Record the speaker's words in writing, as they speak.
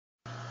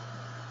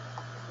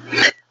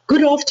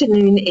Good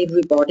afternoon,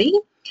 everybody.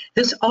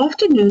 This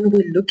afternoon,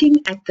 we're looking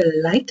at the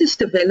latest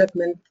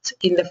developments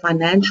in the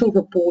financial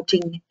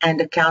reporting and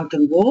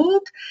accounting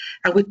world,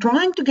 and we're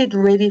trying to get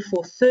ready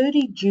for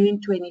 30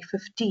 June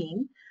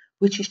 2015,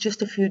 which is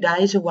just a few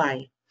days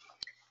away.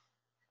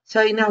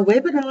 So in our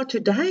webinar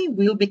today,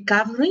 we'll be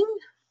covering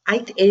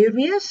 8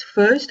 areas.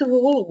 First of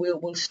all,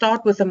 we'll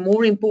start with the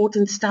more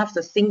important stuff,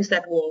 the things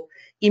that will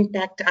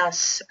impact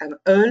us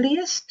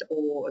earliest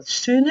or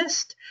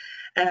soonest.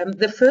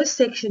 The first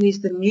section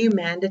is the new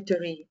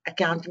mandatory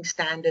accounting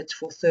standards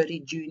for 30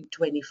 June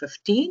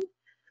 2015.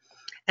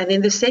 And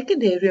then the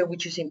second area,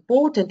 which is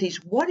important, is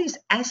what is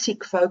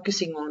ASIC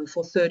focusing on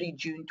for 30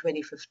 June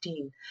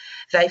 2015.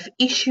 They've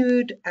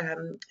issued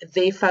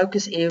their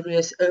focus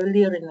areas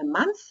earlier in the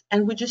month,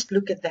 and we just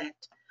look at that.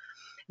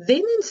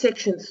 Then in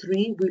section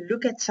 3, we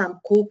look at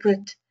some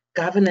corporate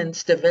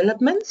governance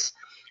developments,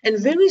 and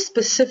very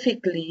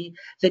specifically,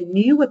 the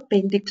new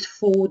Appendix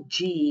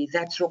 4G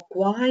that's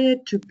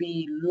required to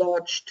be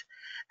lodged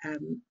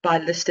by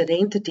listed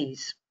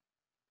entities.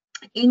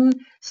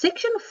 In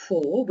section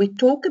 4, we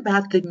talk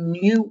about the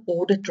new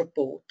audit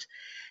report.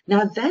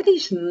 Now, that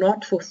is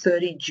not for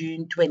 30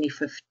 June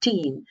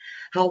 2015.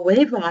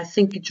 However, I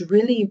think it's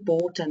really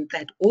important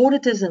that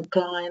auditors and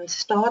clients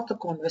start the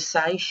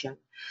conversation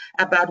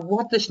about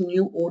what this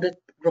new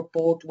audit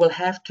report will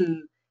have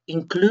to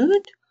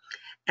include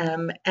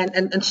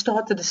and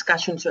start the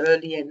discussions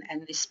early,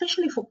 and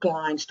especially for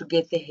clients to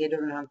get their head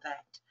around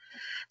that.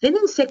 Then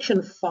in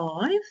section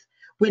 5,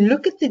 we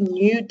look at the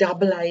new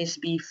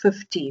AASB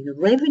 15,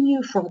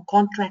 revenue from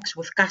contracts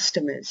with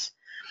customers.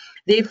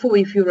 Therefore,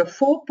 if you're a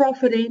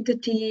for-profit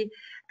entity,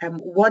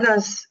 what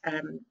does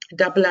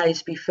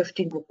AASB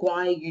 15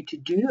 require you to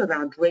do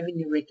around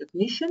revenue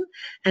recognition?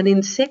 And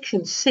in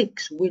section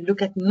 6, we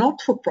look at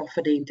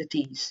not-for-profit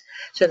entities.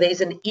 So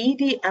there's an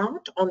ED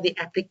out on the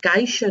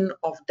application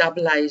of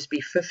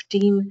AASB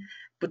 15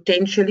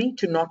 potentially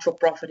to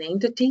not-for-profit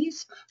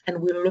entities,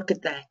 and we'll look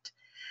at that.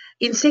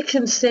 In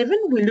section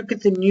 7, we look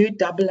at the new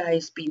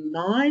AASB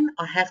 9.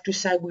 I have to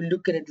say we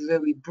look at it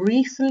very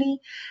briefly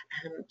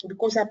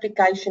because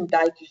application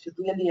date is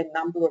really a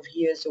number of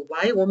years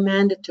away, or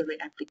mandatory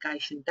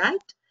application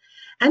date.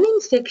 And in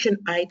section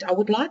 8, I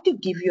would like to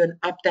give you an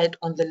update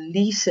on the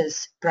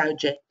LEASES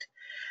project.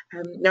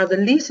 Now, the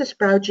LEASES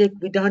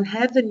project, we don't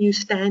have the new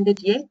standard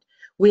yet.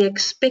 We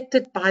expect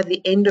it by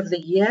the end of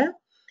the year,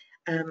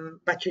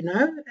 but you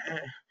know,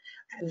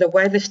 the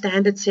way the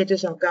standard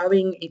setters are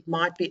going, it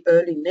might be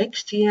early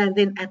next year, and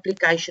then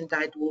application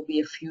date will be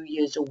a few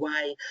years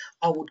away.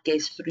 I would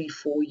guess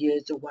 3-4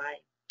 years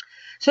away.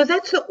 So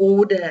that's the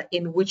order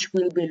in which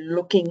we'll be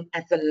looking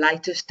at the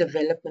latest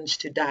developments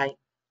today.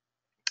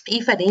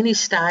 If at any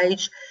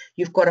stage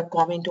you've got a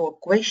comment or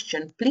a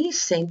question, please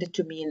send it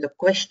to me in the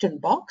question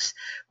box,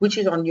 which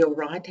is on your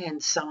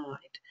right-hand side.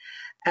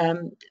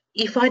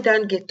 If I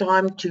don't get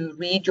time to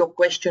read your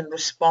question,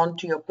 respond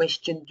to your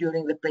question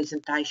during the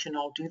presentation,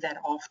 I'll do that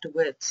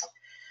afterwards.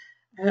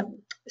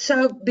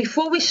 So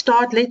before we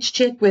start, let's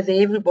check whether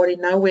everybody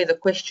knows where the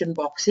question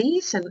box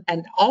is,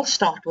 and I'll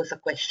start with a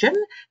question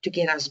to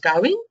get us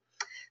going.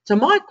 So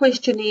my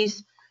question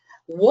is,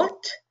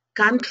 what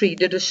country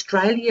did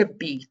Australia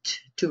beat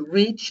to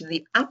reach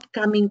the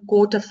upcoming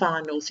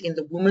quarterfinals in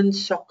the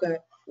Women's Soccer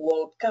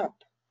World Cup?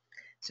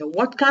 So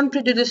what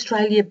country did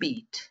Australia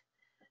beat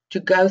to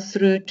go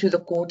through to the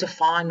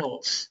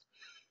quarterfinals?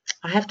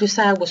 I have to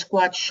say I was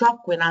quite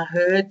shocked when I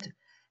heard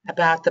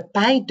about the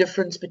pay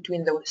difference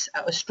between the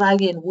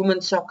Australian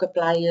women's soccer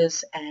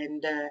players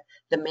and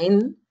the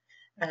men.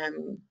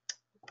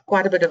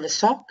 Quite a bit of a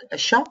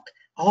shock.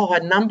 Oh, a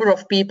number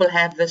of people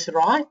have this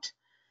right.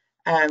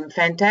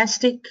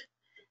 Fantastic.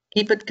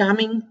 Keep it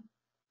coming.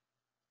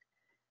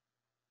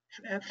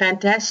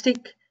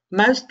 Fantastic.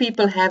 Most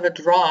people have it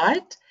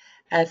right.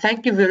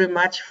 Thank you very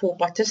much for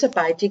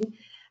participating.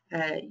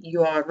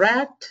 You are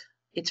right.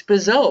 It's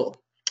Brazil.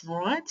 All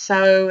right.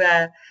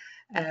 So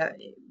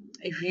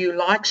if you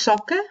like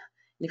soccer,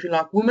 if you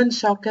like women's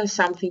soccer,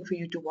 something for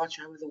you to watch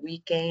over the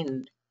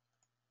weekend.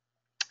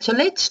 So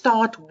let's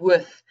start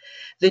with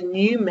the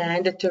new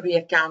mandatory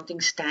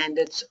accounting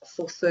standards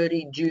for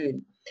 30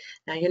 June.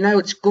 Now, you know,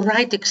 it's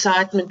great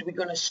excitement. We're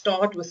going to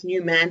start with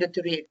new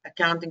mandatory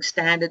accounting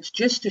standards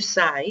just to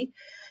say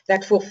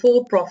that for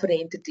for-profit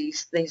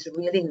entities, there's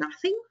really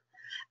nothing.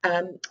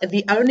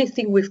 The only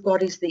thing we've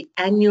got is the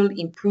annual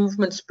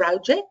improvements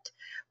project,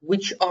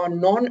 which are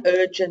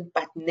non-urgent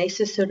but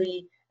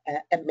necessary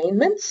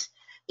amendments.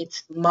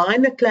 It's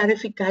minor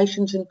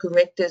clarifications and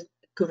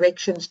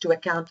corrections to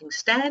accounting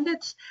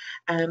standards.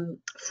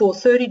 For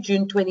 30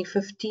 June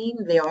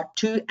 2015, there are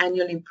 2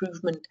 annual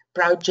improvement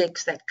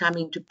projects that come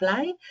into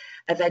play.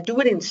 They do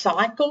it in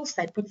cycles.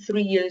 They put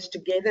 3 years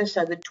together.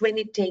 So the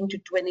 2010 to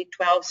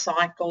 2012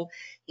 cycle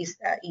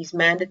is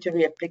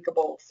mandatory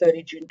applicable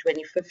 30 June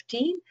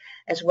 2015,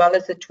 as well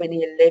as the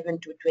 2011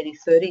 to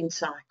 2013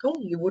 cycle.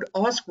 You would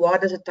ask, why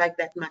does it take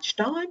that much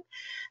time?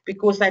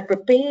 Because they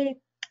prepare,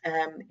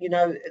 you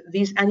know,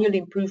 these annual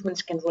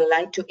improvements can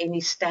relate to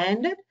any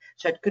standard.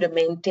 So it could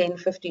amend 10,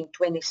 15,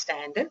 20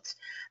 standards.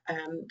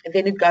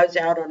 Then it goes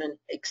out on an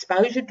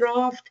exposure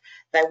draft.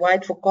 They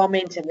wait for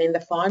comments, and then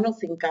the final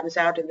thing comes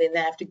out, and then they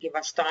have to give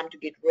us time to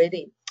get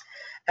ready.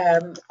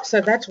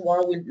 So that's why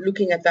we're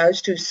looking at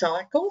those two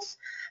cycles.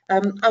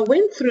 I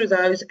went through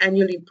those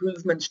annual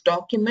improvements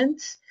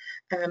documents.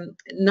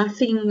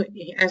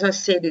 Nothing, as I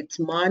said, it's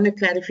minor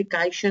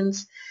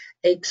clarifications.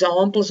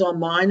 Examples are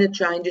minor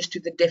changes to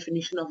the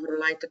definition of a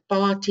related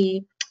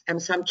party,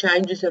 and some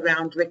changes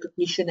around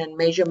recognition and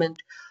measurement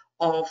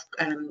of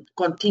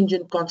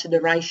contingent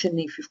consideration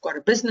if you've got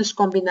a business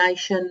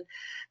combination,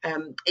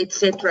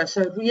 etc.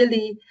 So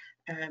really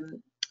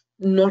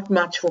not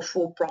much for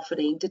for-profit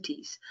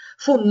entities.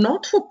 For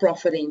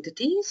not-for-profit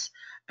entities,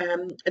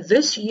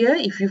 this year,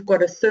 if you've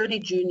got a 30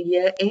 June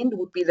year end,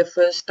 would be the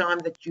first time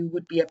that you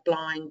would be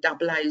applying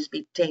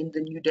AASB 10,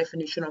 the new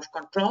definition of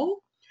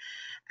control,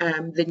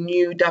 the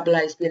new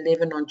AASB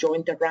 11 on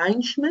joint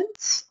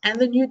arrangements, and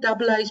the new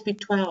AASB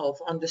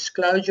 12 on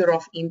disclosure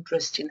of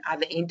interest in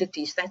other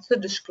entities. That's the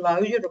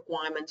disclosure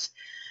requirements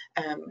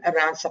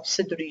around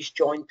subsidiaries,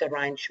 joint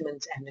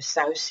arrangements and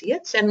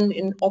associates,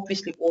 and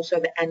obviously also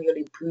the annual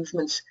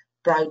improvements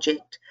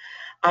project.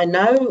 I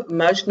know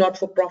most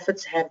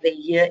not-for-profits have their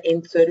year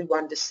end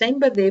 31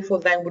 December, therefore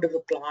they would have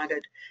applied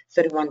it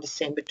 31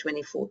 December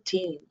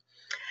 2014.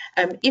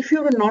 If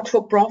you're a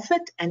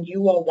not-for-profit and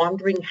you are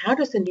wondering how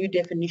does the new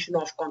definition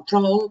of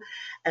control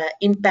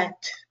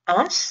impact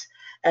us,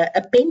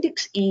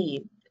 Appendix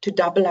E to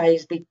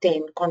AASB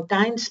 10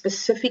 contains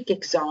specific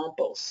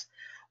examples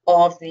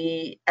of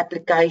the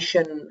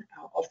application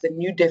of the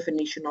new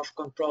definition of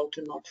control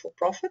to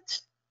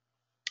not-for-profits.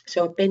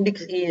 So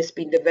Appendix E has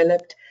been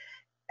developed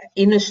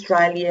in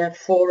Australia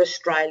for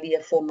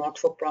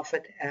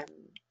not-for-profit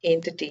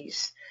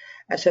entities.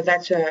 So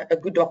that's a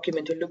good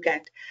document to look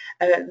at.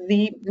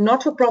 The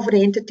not-for-profit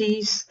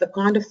entities, the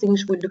kind of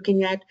things we're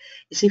looking at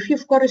is if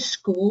you've got a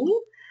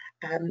school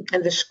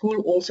and the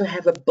school also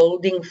have a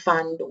building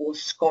fund or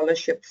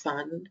scholarship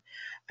fund,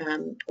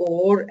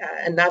 or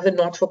another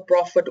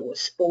not-for-profit or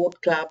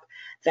sport club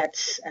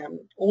that's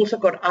also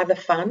got other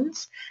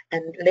funds,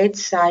 and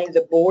let's say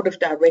the board of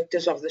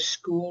directors of the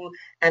school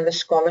and the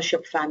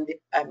scholarship fund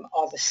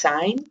are the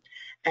same,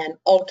 and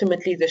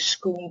ultimately the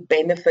school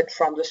benefit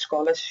from the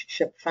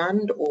scholarship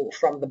fund or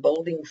from the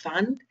building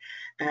fund.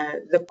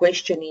 The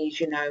question is,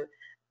 you know,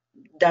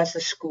 does the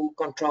school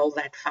control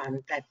that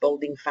fund, that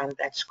building fund,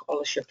 that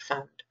scholarship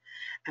fund?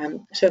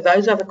 So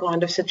those are the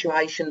kind of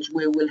situations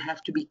where we'll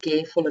have to be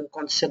careful and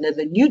consider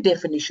the new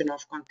definition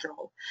of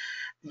control,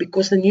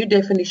 because the new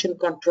definition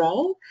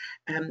control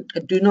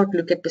do not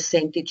look at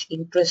percentage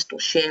interest or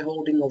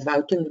shareholding or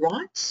voting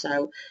rights.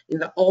 So in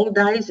the old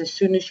days, as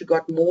soon as you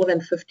got more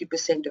than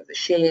 50% of the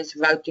shares,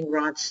 voting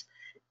rights,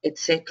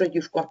 etc.,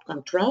 you've got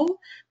control,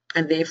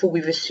 and therefore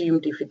we've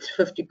assumed if it's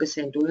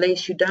 50% or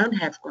less, you don't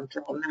have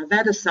control. Now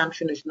that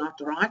assumption is not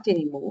right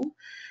anymore.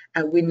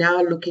 We're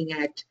now looking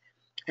at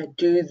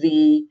do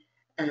the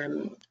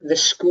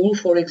school,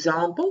 for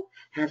example,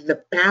 have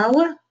the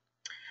power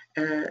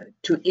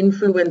to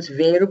influence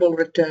variable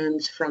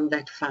returns from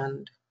that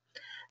fund?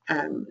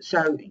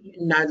 So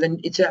now then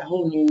it's a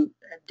whole new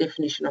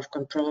definition of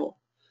control.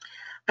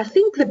 I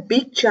think the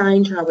big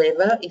change,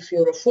 however, if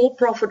you're a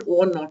for-profit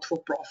or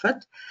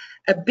not-for-profit,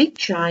 a big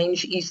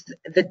change is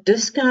the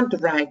discount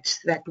rates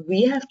that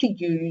we have to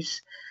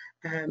use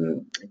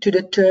to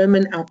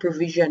determine our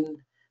provision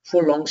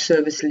for long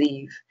service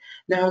leave.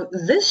 Now,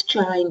 this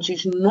change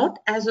is not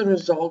as a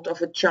result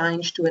of a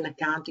change to an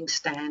accounting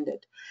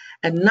standard,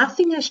 and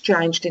nothing has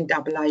changed in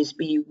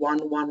AASB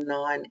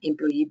 119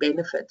 employee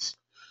benefits.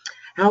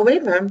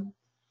 However,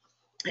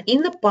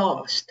 in the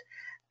past,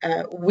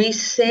 we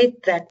said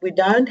that we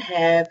don't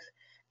have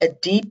a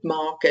deep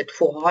market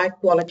for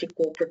high-quality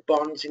corporate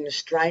bonds in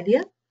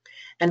Australia,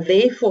 and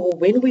therefore,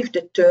 when we've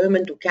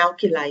determined or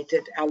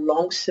calculated our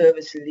long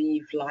service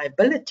leave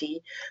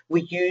liability,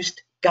 we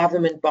used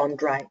government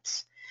bond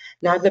rates.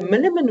 Now, the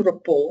Milliman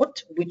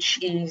report, which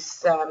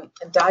is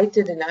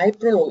dated in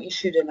April or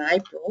issued in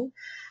April,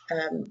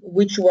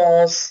 which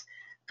was,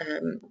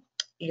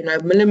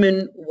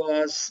 Milliman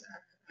was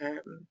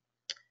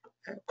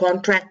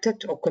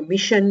contracted or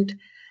commissioned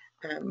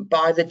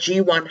by the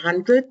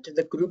G100,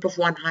 the Group of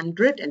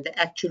 100, and the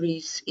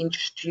Actuaries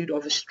Institute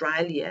of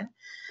Australia,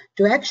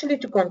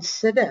 to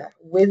consider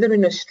whether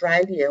in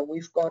Australia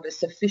we've got a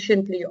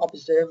sufficiently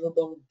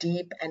observable,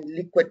 deep and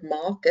liquid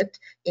market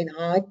in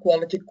high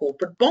quality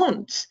corporate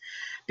bonds.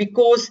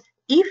 Because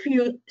if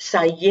you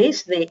say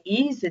yes, there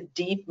is a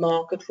deep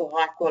market for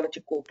high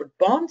quality corporate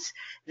bonds,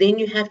 then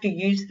you have to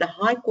use the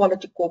high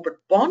quality corporate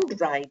bond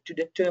rate to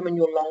determine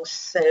your long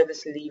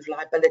service leave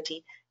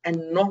liability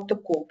and not the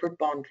corporate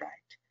bond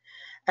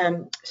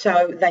rate.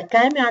 So they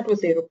came out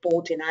with their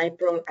report in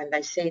April and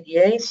they said,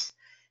 yes,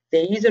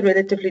 there is a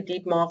relatively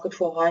deep market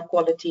for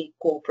high-quality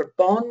corporate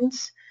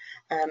bonds.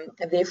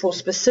 Therefore,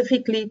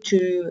 specifically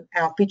to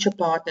our Pitcher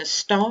Partners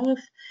staff,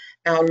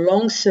 our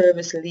long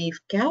service leave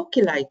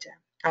calculator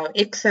our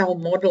Excel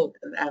model,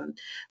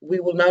 we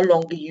will no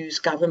longer use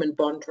government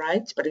bond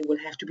rates, but it will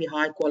have to be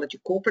high quality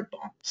corporate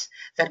bonds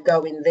that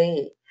go in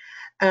there.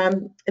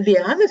 The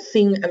other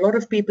thing a lot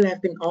of people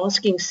have been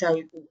asking,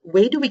 so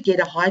where do we get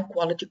a high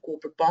quality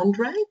corporate bond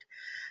rate?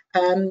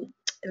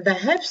 They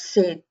have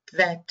said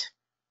that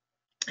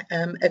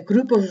a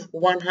group of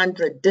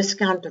 100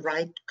 discount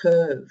rate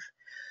curve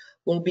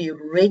will be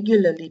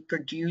regularly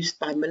produced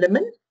by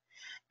Milliman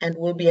and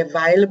will be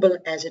available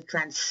as a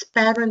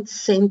transparent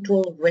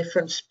central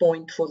reference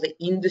point for the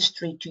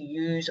industry to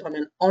use on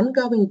an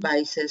ongoing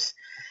basis.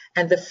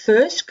 And the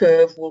first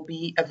curve will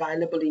be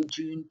available in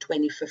June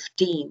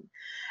 2015.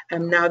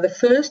 Now, the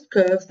first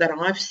curve that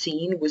I've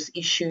seen was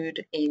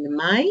issued in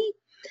May,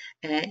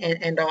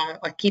 and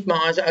I keep my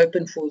eyes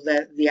open for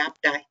the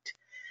update.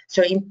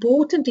 So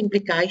important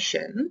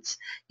implications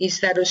is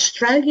that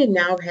Australia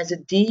now has a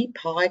deep,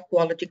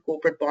 high-quality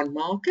corporate bond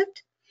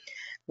market.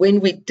 When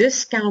we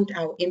discount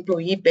our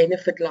employee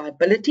benefit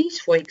liabilities,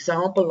 for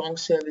example, long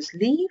service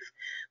leave,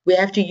 we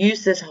have to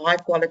use this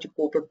high-quality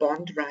corporate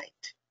bond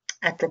rate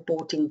at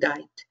reporting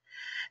date.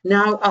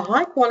 Now, a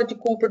high-quality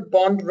corporate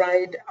bond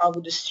rate, I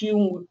would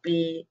assume, would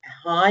be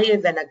higher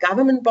than a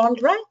government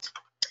bond rate.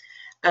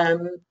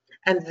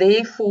 And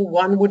therefore,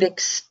 one would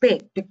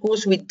expect,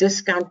 because we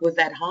discount with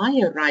that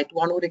higher rate,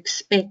 one would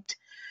expect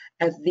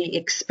the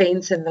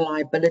expense and the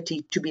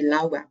liability to be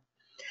lower.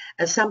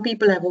 Some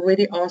people have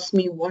already asked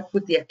me what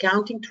would the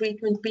accounting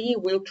treatment be.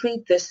 We'll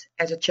treat this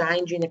as a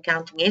change in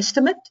accounting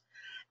estimate.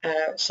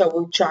 So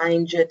we'll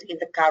change it in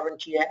the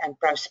current year and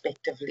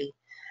prospectively.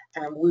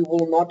 We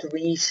will not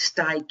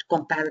restate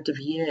comparative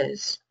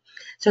years.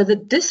 So the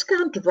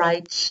discount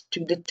rates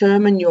to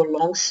determine your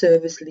long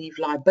service leave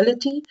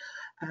liability,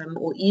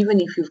 or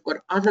even if you've got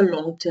other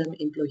long-term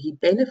employee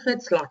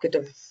benefits like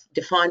a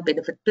defined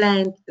benefit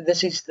plan,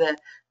 this is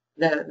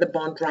the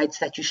bond rates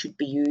that you should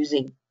be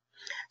using.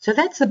 So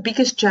that's the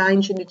biggest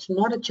change, and it's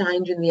not a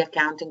change in the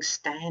accounting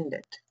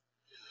standard.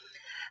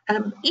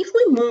 If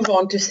we move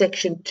on to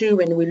section 2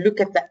 and we look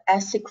at the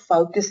ASIC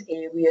focus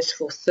areas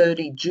for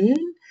 30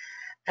 June,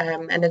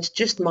 and it's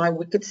just my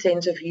wicked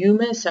sense of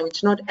humor, so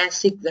it's not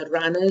ASIC the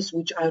runners,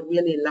 which I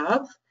really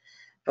love,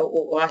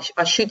 or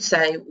I should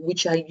say,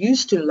 which I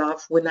used to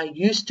love when I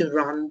used to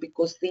run,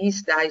 because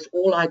these days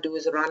all I do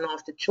is run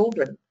after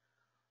children.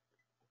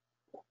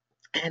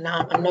 And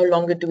I'm no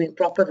longer doing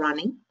proper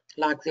running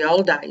like the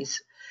old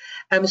days.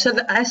 So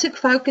the ASIC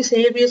focus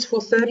areas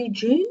for 30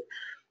 June,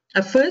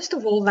 first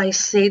of all, they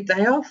said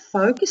they are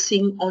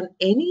focusing on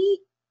any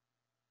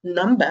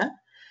number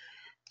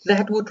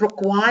that would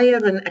require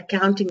an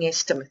accounting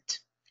estimate.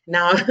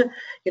 Now,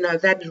 you know,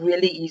 that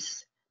really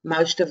is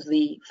most of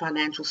the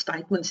financial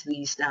statements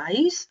these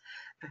days,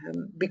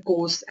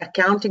 because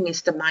accounting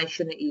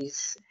estimation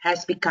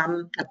has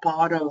become a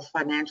part of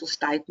financial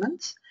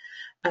statements.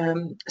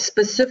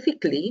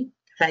 Specifically,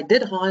 they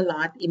did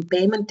highlight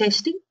impairment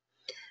testing.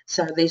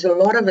 So there's a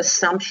lot of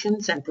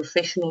assumptions and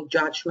professional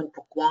judgment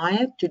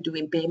required to do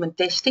impairment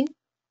testing,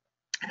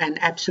 and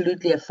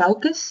absolutely a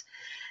focus.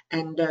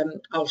 And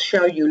I'll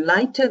show you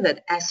later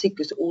that ASIC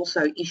has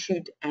also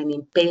issued an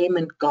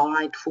impairment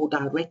guide for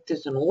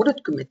directors and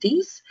audit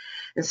committees,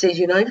 and says,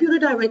 you know, if you're a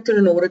director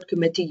and audit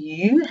committee,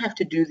 you have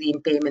to do the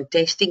impairment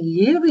testing.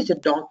 Here is a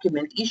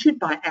document issued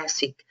by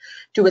ASIC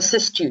to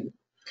assist you.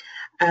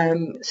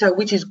 So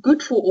which is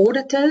good for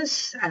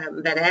auditors,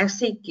 that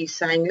ASIC is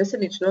saying,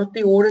 listen, it's not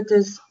the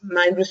auditor's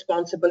main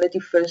responsibility.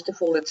 First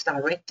of all, it's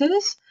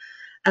directors.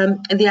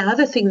 And the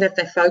other thing that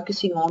they're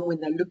focusing on when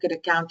they look at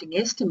accounting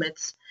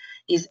estimates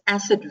is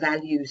asset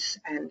values,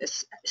 and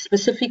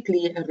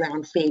specifically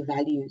around fair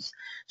values.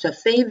 So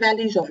fair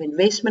values of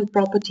investment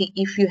property,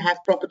 if you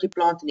have property,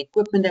 plant and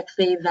equipment at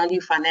fair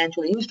value,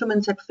 financial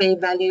instruments at fair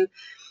value.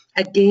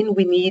 Again,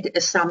 we need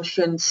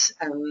assumptions,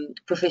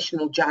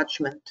 professional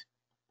judgment.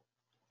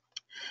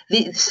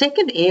 The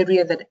second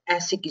area that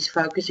ASIC is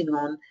focusing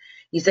on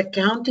is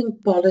accounting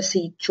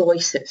policy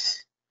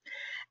choices.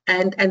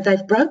 And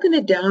they've broken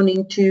it down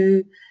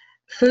into,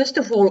 first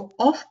of all,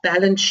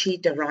 off-balance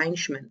sheet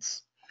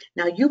arrangements.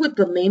 Now, you would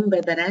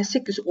remember that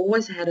ASIC has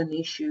always had an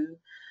issue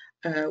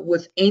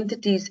with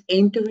entities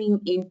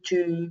entering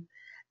into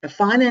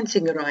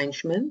financing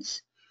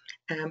arrangements,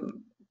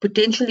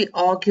 potentially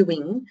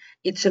arguing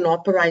it's an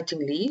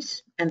operating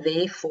lease, and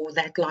therefore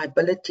that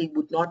liability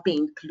would not be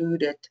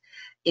included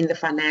in the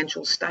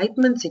financial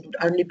statements. It would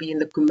only be in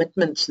the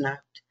commitments note.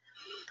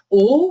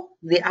 Or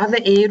the other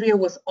area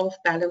with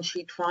off-balance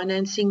sheet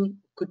financing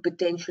could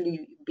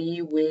potentially be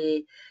where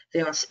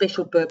there are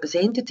special purpose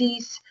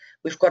entities.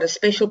 We've got a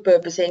special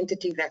purpose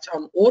entity that's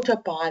on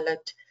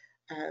autopilot,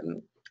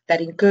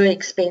 that incur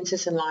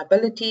expenses and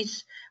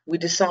liabilities. We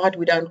decide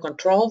we don't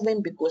control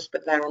them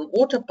but they're on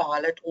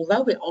autopilot,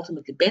 although we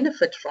ultimately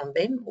benefit from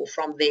them or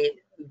from their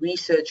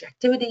research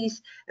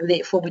activities, and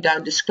therefore we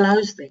don't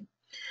disclose them.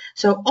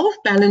 So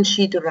off-balance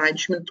sheet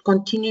arrangement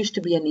continues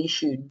to be an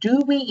issue.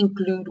 Do we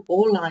include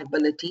all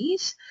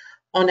liabilities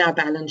on our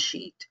balance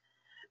sheet?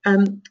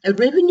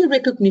 Revenue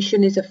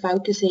recognition is a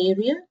focus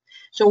area.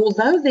 So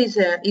although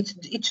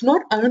it's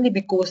not only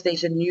because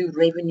there's a new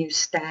revenue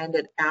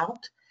standard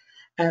out,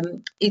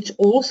 it's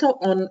also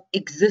on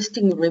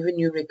existing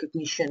revenue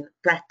recognition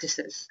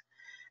practices.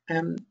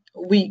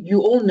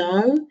 You all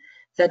know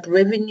that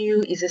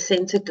revenue is a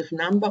sensitive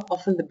number,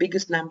 often the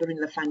biggest number in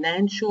the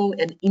financial,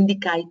 an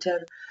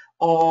indicator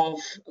of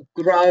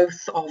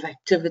growth of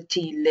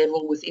activity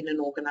level within an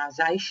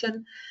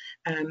organization,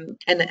 and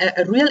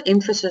a real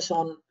emphasis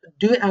on,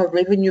 do our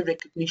revenue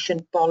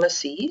recognition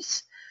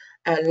policies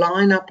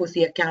line up with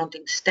the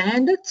accounting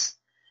standards?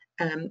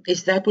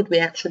 Is that what we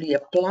actually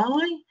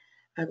apply?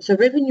 So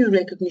revenue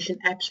recognition,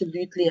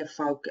 absolutely a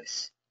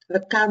focus. The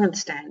current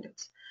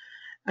standards.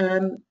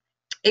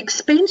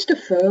 Expense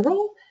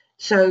deferral.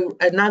 So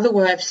another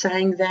way of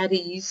saying that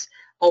is,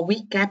 are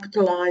we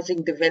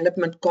capitalizing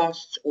development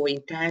costs or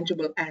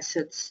intangible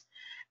assets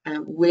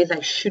where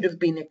they should have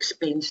been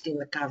expensed in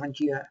the current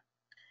year?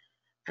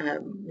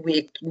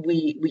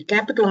 We're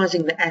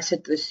capitalizing the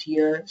asset this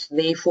year, so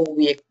therefore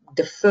we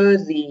defer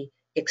the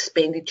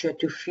expenditure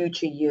to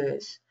future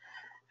years.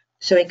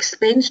 So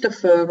expense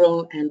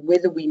deferral and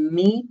whether we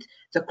meet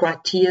the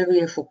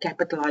criteria for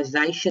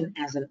capitalization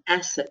as an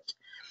asset,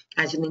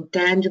 as an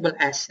intangible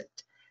asset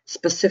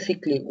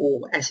specifically,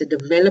 or as a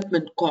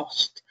development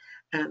cost,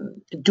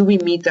 do we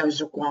meet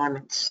those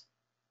requirements?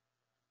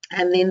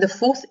 And then the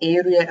fourth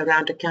area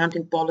around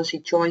accounting policy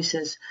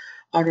choices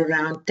are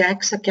around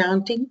tax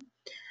accounting,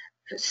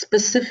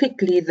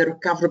 specifically the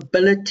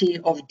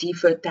recoverability of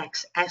deferred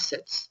tax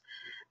assets.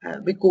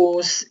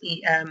 Because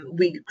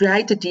we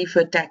create a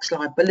deferred tax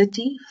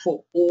liability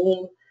for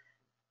all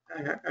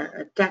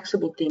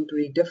taxable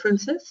temporary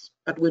differences,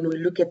 but when we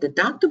look at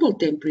deductible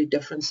temporary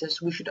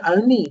differences, we should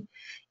only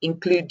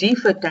include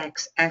deferred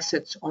tax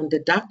assets on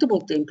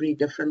deductible temporary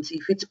difference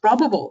if it's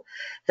probable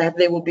that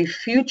there will be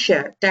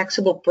future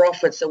taxable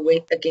profits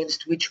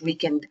against which we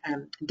can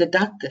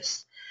deduct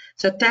this.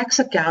 So tax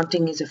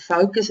accounting is a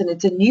focus, and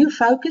it's a new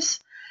focus.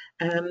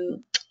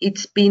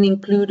 It's been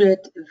included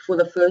for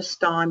the first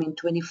time in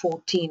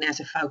 2014 as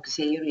a focus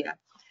area.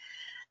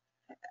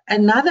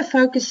 Another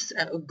focus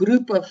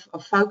group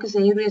of focus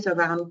areas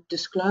around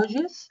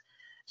disclosures.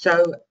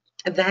 So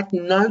that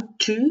note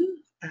 2,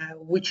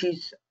 which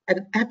is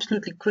an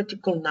absolutely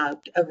critical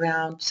note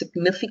around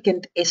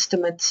significant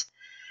estimates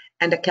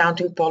and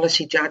accounting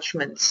policy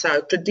judgments.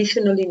 So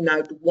traditionally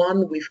note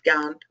 1, we've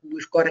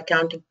got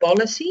accounting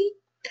policy,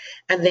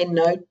 and then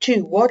note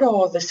 2, what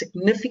are the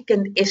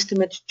significant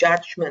estimates,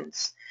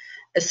 judgments,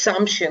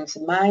 assumptions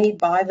made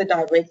by the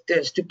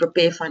directors to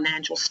prepare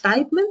financial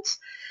statements.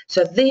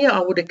 So there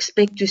I would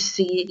expect to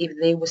see if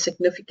there were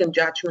significant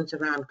judgments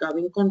around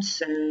going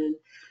concern,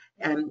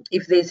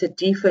 if there's a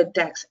deferred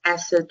tax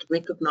asset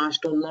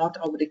recognized or not,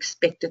 I would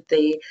expect that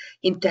there,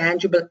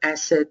 intangible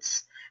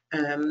assets,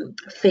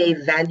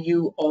 fair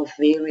value of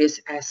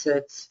various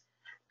assets,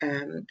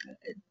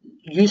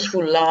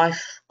 useful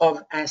life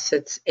of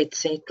assets,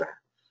 etc.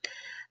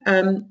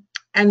 And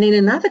then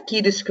another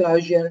key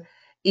disclosure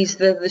is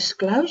the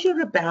disclosure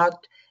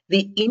about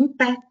the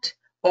impact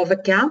of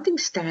accounting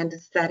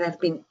standards that have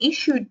been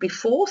issued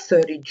before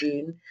 30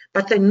 June,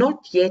 but they're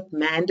not yet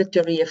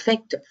mandatory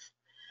effective.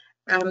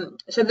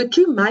 So the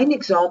two main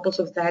examples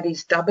of that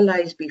is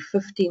AASB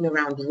 15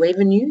 around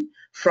revenue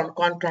from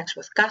contracts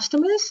with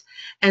customers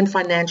and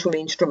financial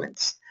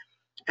instruments.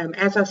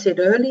 As I said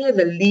earlier,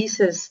 the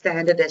leases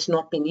standard has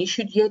not been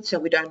issued yet, so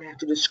we don't have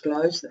to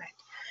disclose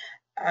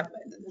that.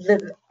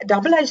 The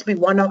AASB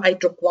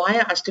 108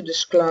 require us to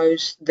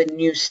disclose the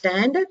new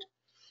standard,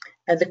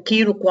 the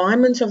key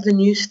requirements of the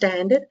new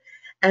standard,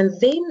 and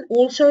then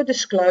also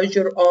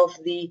disclosure of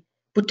the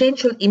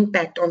potential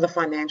impact on the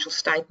financial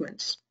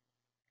statements.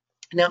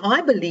 Now,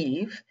 I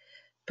believe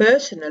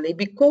personally,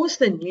 because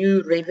the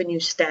new revenue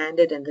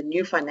standard and the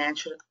new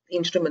financial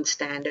instrument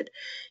standard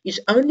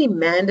is only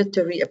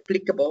mandatory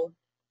applicable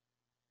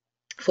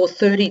for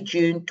 30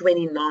 June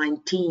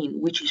 2019,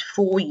 which is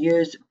 4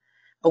 years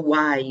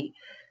away,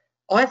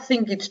 I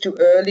think it's too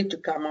early to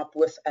come up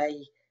with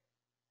a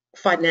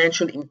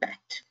financial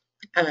impact,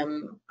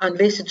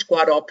 unless it's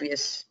quite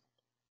obvious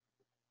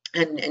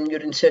and you're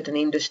in certain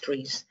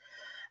industries.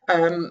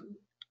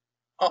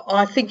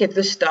 I think at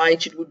this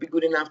stage it would be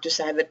good enough to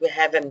say that we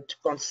haven't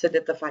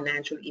considered the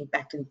financial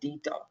impact in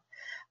detail.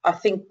 I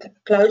think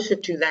closer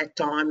to that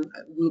time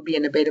we'll be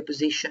in a better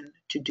position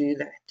to do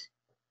that.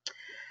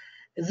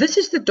 This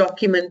is the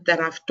document that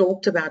I've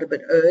talked about a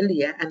bit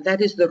earlier, and that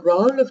is the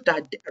role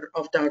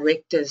of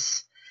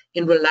directors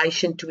in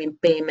relation to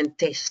impairment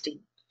testing.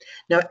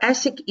 Now,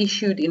 ASIC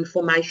issued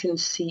information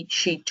sheet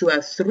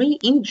 203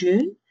 in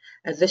June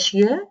this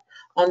year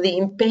on the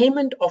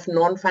impairment of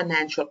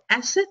non-financial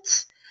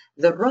assets,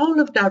 the role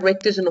of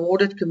directors and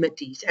audit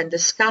committees, and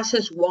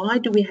discusses why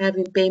do we have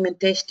impairment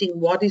testing,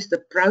 what is the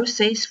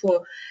process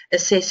for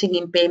assessing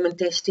impairment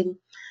testing,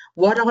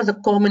 what are the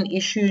common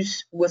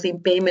issues with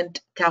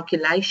impairment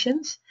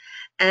calculations,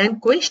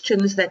 and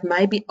questions that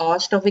may be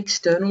asked of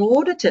external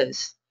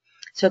auditors.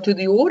 So to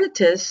the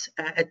auditors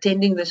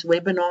attending this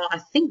webinar, I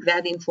think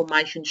that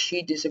information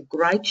sheet is a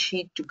great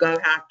sheet to go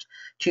out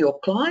to your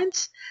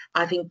clients.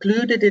 I've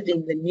included it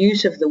in the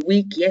news of the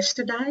week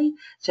yesterday,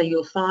 so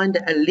you'll find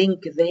a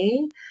link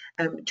there.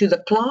 To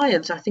the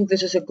clients, I think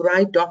this is a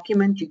great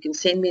document. You can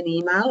send me an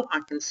email, I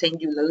can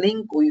send you the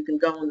link, or you can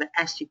go on the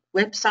ASIC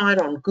website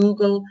on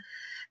Google,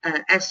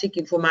 ASIC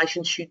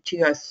information sheet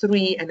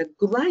 203, and a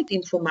great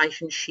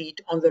information sheet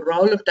on the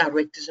role of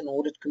directors and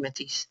audit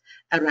committees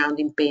around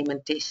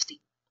impairment testing.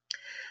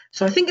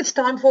 So I think it's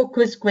time for a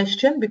quiz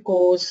question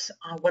because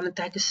I want to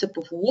take a sip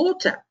of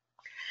water.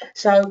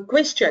 So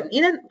question,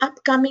 in an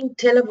upcoming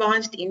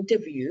televised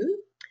interview,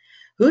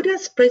 who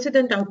does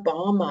President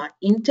Obama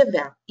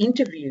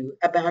interview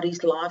about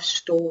his life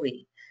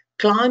story,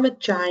 climate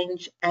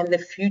change, and the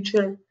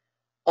future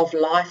of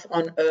life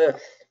on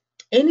Earth?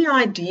 Any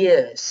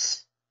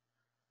ideas?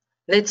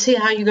 Let's see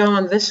how you go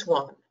on this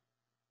one.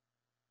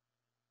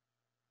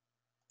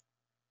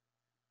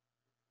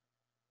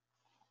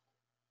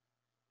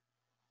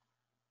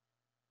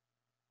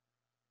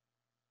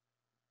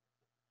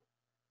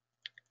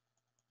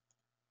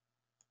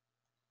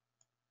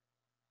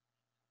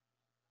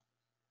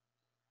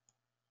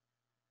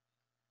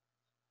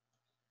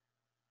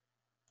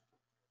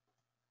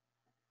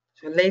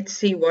 So let's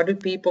see, what do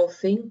people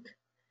think?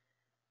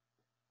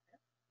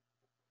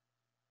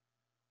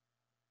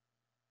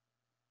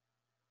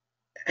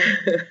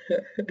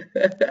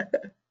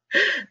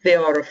 There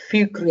are a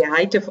few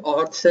creative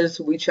answers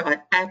which I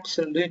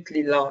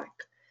absolutely like.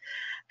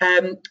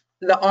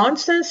 The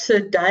answer,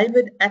 Sir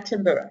David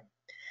Attenborough.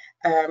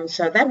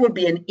 So that would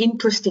be an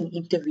interesting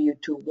interview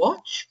to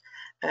watch.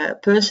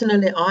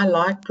 Personally, I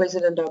like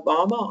President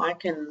Obama. I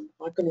can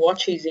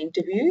watch his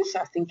interviews.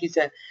 I think he's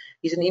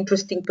an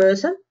interesting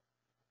person.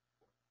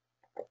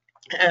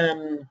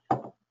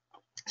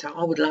 So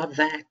I would love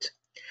that.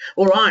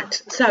 All right.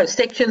 So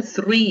section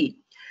 3,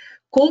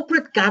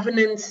 corporate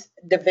governance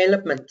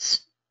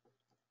developments.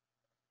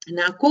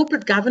 Now,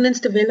 corporate governance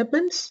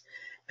developments.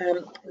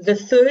 The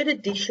 3rd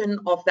edition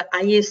of the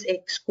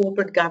ASX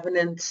Corporate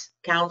Governance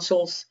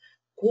Council's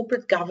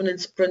Corporate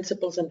Governance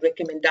Principles and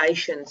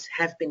Recommendations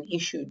have been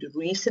issued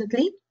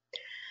recently.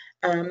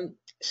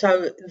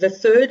 So the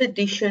 3rd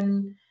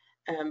edition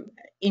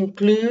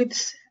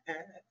includes,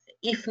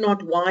 if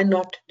not, why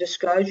not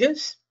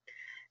disclosures.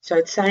 So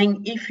it's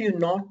saying if you're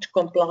not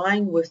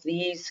complying with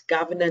these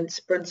governance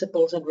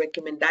principles and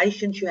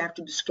recommendations, you have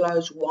to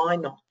disclose why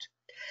not.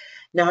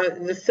 Now,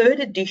 the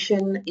 3rd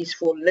edition is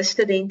for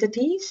listed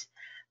entities,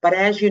 but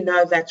as you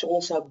know, that's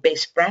also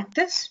best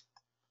practice.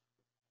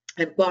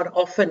 And quite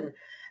often,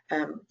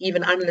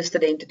 even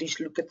unlisted entities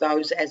look at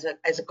those as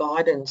a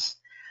guidance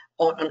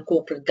on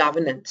corporate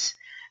governance.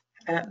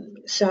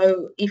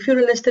 So if you're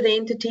a listed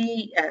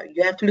entity,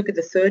 you have to look at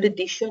the 3rd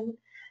edition,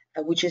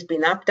 which has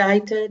been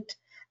updated.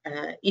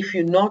 If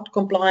you're not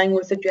complying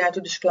with it, you have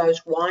to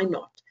disclose why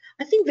not.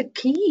 I think the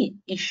key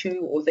issue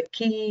or the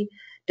key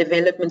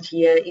development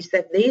here is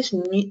that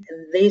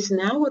there's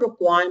now a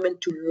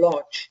requirement to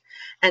lodge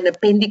an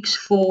Appendix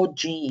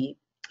 4G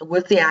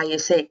with the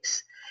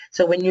ASX.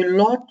 So when you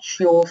lodge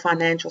your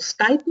financial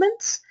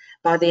statements,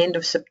 by the end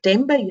of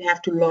September, you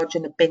have to lodge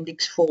an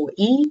Appendix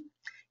 4E.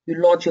 You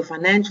lodge your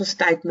financial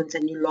statements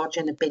and you lodge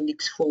an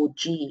Appendix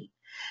 4G.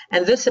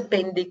 And this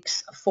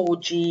Appendix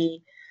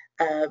 4G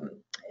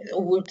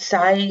would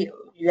say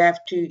you have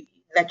to,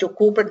 that your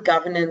corporate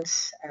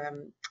governance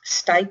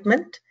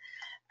statement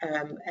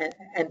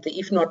and the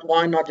if not,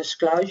 why not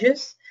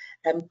disclosures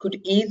could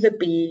either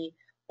be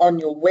on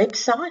your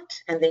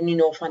website, and then in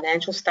your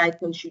financial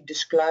statements you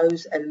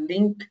disclose a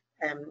link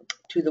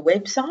to the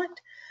website,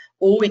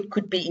 or it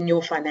could be in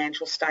your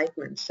financial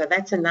statements. So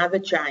that's another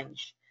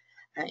change.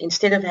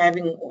 Instead of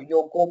having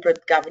your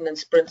corporate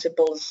governance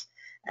principles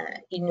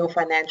in your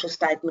financial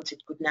statements,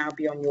 it could now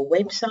be on your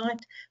website.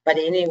 But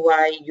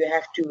anyway, you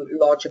have to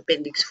lodge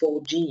Appendix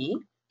 4G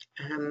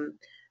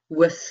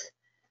with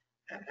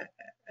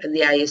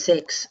the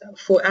ASX.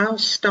 For our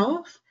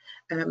staff,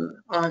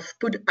 I've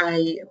put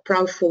a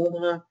pro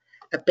forma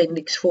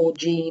Appendix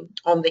 4G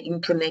on the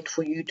intranet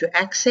for you to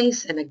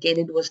access, and again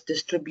it was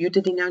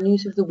distributed in our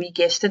news of the week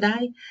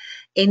yesterday.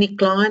 Any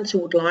clients who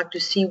would like to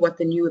see what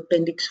the new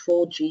Appendix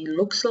 4G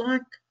looks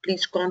like,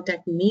 please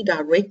contact me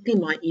directly.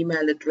 My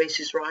email address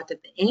is right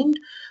at the end,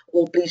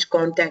 or please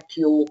contact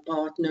your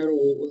partner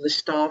or the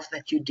staff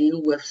that you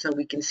deal with so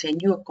we can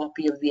send you a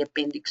copy of the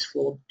Appendix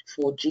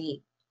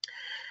 4G.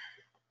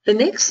 The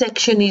next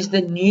section is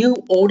the new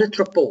audit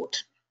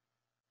report.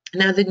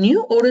 Now, the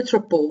new audit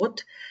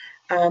report,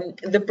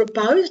 the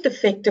proposed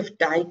effective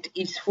date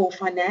is for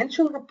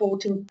financial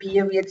reporting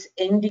periods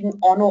ending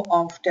on or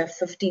after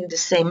 15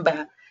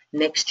 December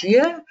next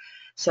year.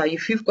 So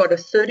if you've got a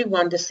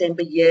 31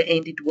 December year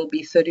end, it will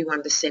be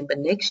 31 December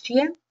next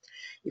year.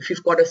 If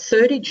you've got a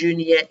 30 June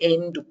year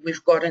end,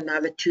 we've got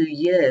another 2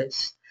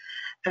 years.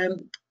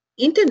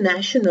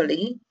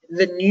 Internationally,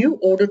 the new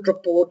audit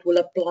report will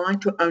apply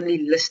to only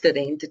listed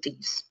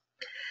entities.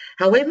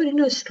 However, in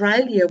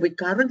Australia, we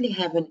currently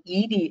have an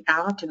ED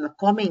out, and the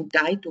comment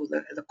date, or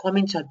the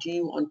comments are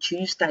due on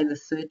Tuesday, the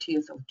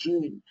 30th of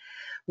June,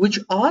 which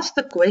asks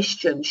the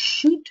question,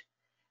 should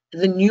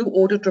the new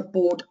audit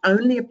report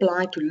only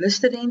apply to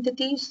listed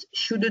entities?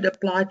 Should it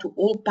apply to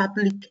all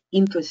public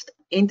interest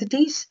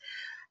entities,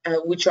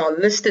 which are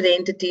listed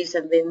entities,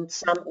 and then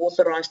some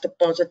authorized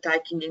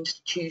deposit-taking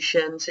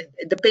institutions?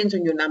 It depends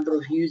on your number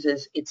of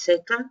users,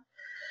 etc.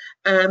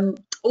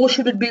 Or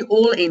should it be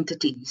all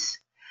entities?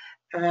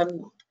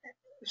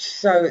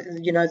 So,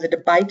 the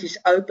debate is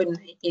open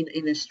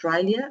in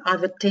Australia.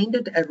 I've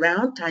attended a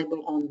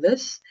roundtable on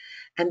this,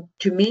 and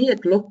to me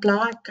it looked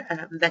like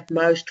that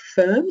most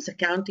firms,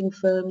 accounting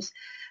firms,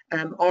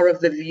 are of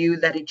the view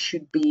that it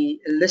should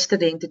be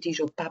listed entities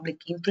or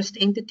public interest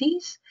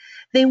entities.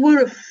 There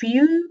were a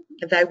few,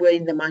 they were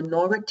in the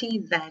minority,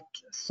 that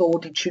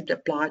thought it should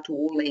apply to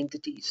all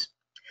entities.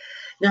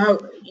 Now,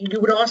 you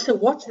would ask, so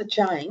what's the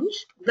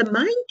change? The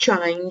main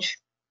change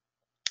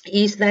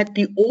is that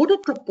the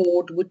audit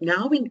report would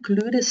now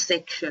include a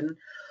section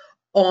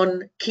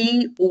on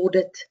key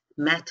audit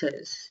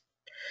matters,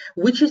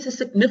 which is a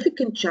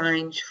significant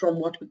change from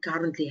what we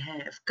currently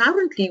have.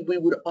 Currently, we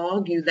would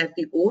argue that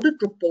the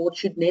audit report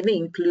should never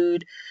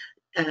include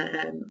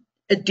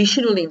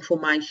additional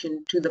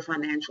information to the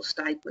financial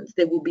statements.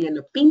 There will be an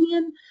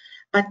opinion,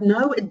 but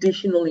no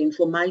additional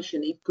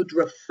information. It could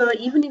refer,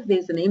 even if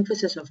there's an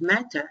emphasis of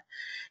matter,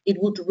 it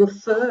would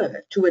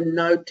refer to a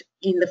note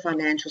in the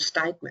financial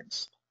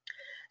statements.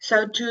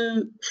 So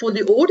for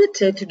the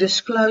auditor to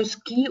disclose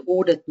key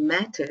audit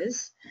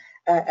matters,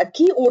 a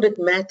key audit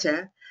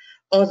matter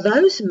are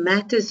those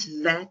matters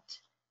that,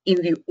 in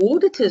the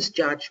auditor's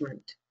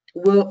judgment,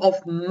 were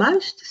of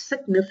most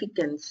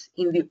significance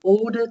in the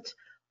audit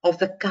of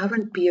the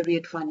current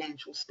period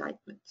financial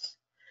statements.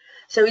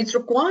 So it's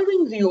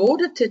requiring the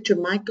auditor to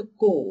make a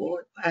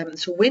call.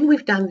 So when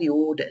we've done the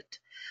audit,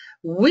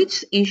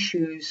 which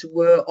issues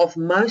were of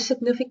most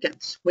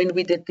significance when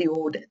we did the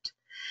audit?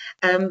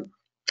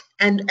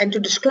 And to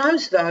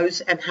disclose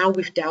those and how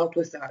we've dealt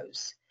with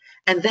those.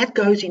 And that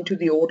goes into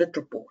the audit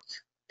report.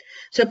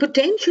 So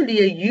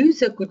potentially a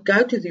user could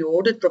go to the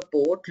audit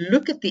report,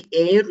 look at the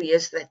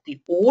areas that the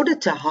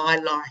auditor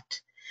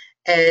highlight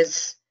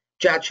as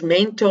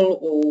judgmental,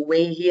 or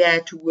where he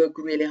had to work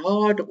really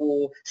hard,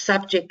 or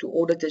subject to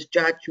auditor's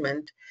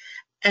judgment,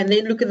 and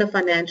then look at the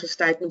financial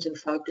statements and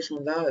focus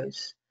on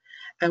those,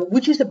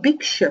 which is a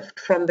big shift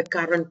from the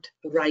current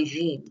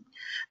regime.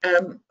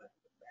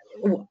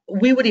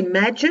 We would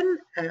imagine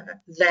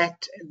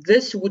that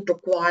this would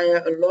require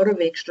a lot of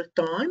extra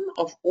time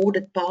of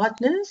audit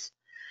partners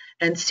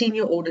and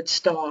senior audit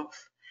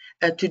staff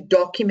to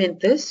document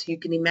this. You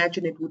can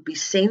imagine it would be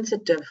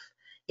sensitive,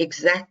 the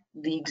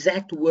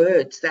exact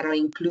words that are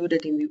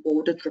included in the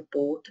audit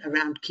report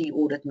around key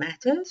audit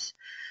matters,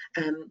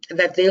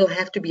 that there'll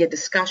have to be a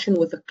discussion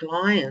with the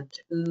client,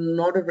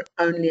 not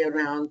only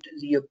around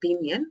the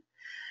opinion,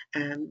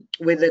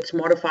 whether it's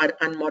modified,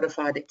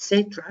 unmodified,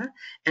 etc.,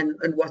 and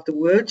what the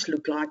words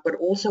look like, but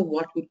also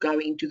what would go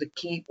into the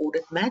key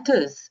audit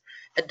matters,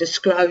 a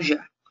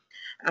disclosure.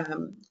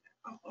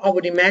 I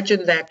would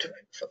imagine that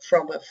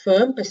from a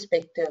firm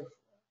perspective,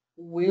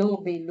 we'll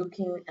be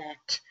looking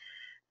at,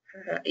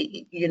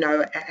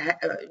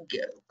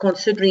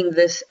 considering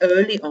this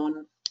early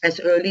on, as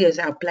early as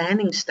our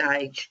planning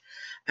stage.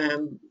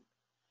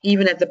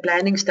 Even at the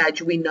planning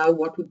stage, we know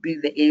what would be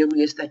the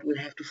areas that we'll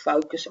have to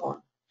focus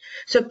on.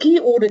 So key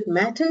audit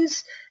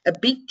matters, a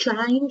big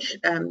change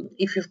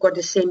if you've got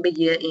December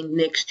year in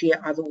next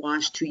year,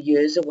 otherwise 2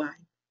 years away.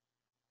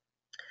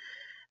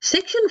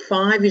 Section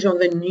 5 is on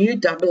the new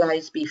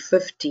AASB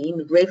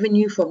 15,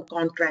 revenue from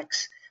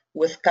contracts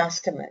with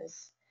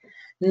customers.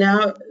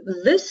 Now,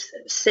 this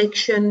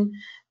section,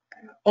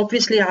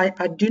 obviously I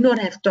do not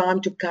have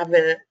time to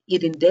cover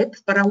it in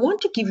depth, but I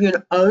want to give you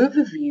an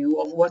overview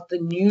of what the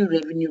new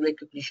revenue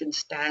recognition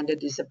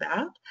standard is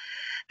about.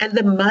 And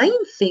the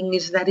main thing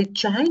is that it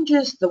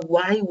changes the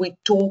way we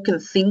talk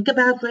and think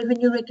about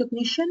revenue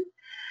recognition.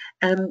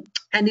 And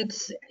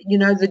it's,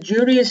 the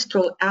jury is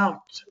still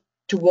out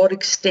to what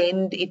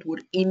extent it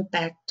would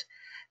impact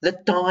the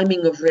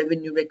timing of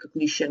revenue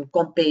recognition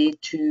compared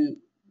to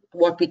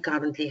what we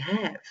currently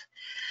have.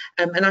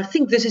 And I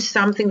think this is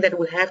something that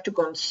we'll have to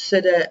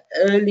consider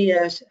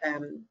earlier,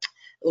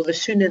 or the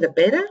sooner the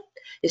better,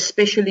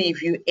 especially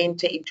if you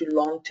enter into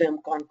long-term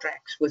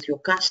contracts with your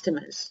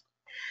customers.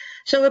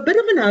 So a bit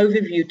of an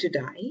overview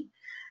today,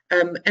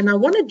 and I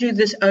want to do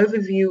this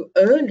overview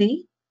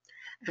early,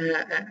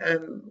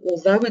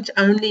 although it's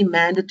only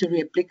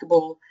mandatory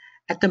applicable.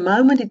 At the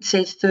moment it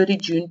says 30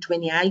 June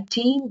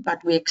 2018,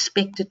 but we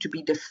expect it to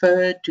be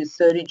deferred to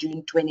 30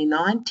 June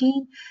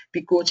 2019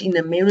 because in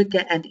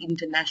America and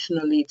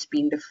internationally it's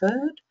been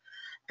deferred.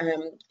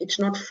 It's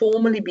not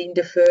formally been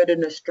deferred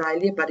in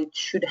Australia, but it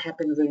should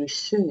happen very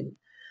soon.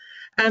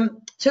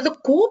 So the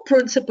core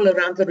principle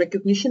around the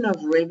recognition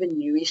of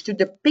revenue is to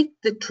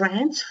depict the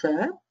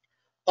transfer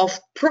of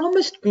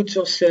promised goods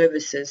or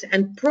services.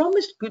 And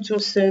promised goods or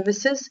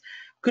services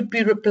could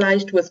be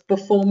replaced with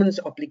performance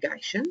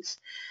obligations.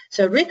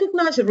 So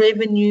recognize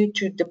revenue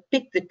to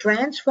depict the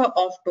transfer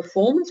of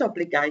performance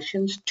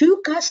obligations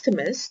to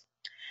customers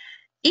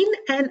in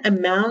an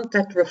amount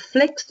that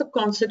reflects the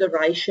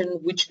consideration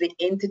which the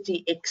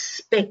entity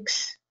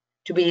expects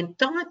to be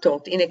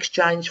entitled in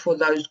exchange for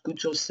those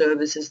goods or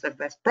services that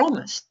they've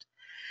promised.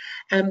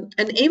 An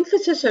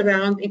emphasis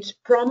around its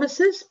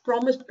promised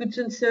goods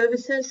and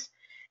services,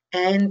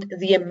 and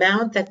the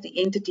amount that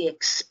the entity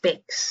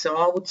expects. So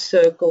I would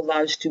circle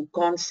those two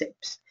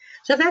concepts.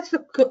 So that's the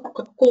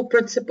core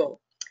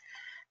principle.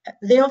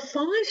 There are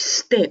 5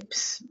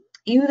 steps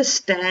in the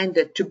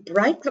standard to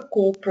break the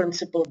core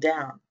principle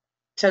down.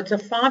 So it's a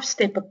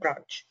 5-step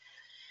approach.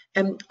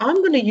 I'm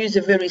going to use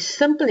a very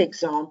simple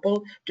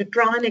example to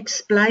try and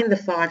explain the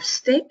 5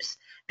 steps,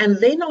 and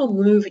then I'll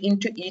move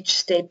into each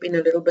step in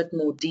a little bit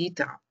more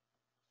detail.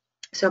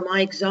 So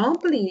my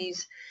example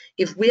is,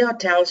 if we are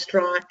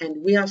Telstra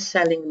and we are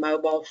selling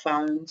mobile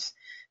phones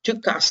to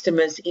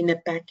customers in a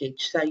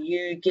package. So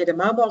you get a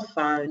mobile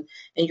phone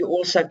and you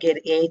also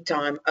get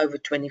airtime over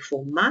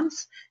 24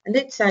 months. And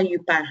let's say you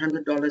pay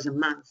 $100 a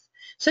month.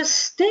 So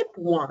step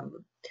 1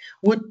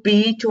 would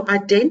be to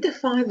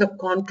identify the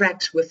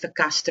contracts with the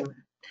customer.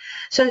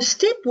 So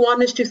step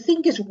 1 is to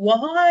think as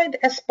wide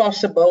as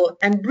possible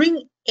and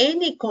bring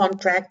any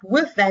contract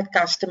with that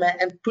customer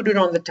and put it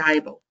on the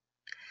table.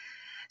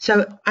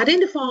 So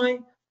identify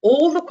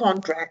all the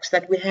contracts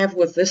that we have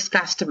with this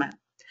customer.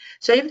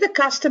 So if the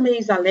customer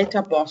is a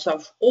letter boss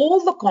of all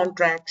the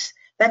contracts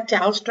that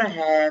Telstra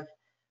have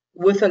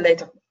with a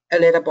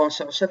letter boss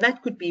of. So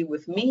that could be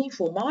with me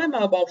for my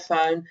mobile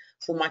phone,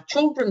 for my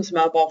children's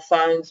mobile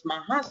phones,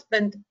 my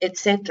husband,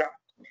 etc.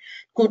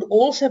 Could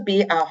also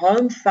be our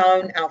home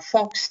phone, our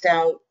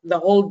Foxtel, the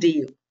whole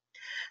deal.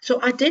 So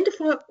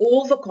identify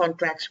all the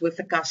contracts with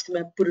the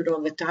customer, put it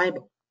on the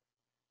table.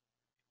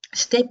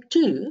 Step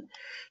 2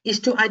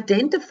 is to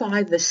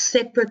identify the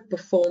separate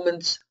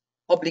performance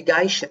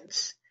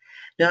obligations.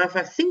 Now, if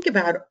I think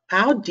about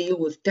our deal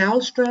with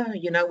Telstra,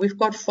 we've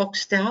got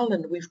Foxtel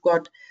and we've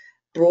got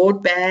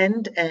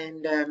broadband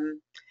and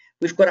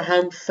we've got a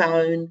home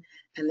phone,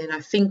 and then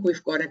I think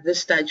we've got at this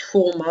stage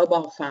 4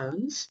 mobile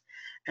phones.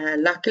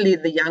 Luckily,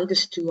 the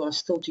youngest 2 are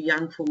still too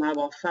young for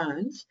mobile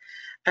phones.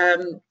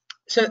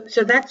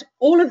 So that's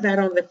all of that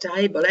on the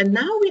table. And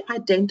now we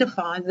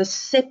identify the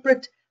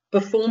separate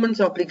performance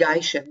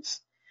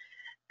obligations.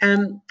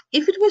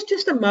 If it was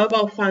just a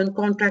mobile phone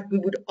contract, we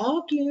would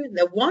argue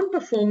that one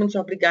performance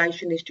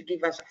obligation is to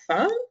give us a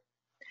phone,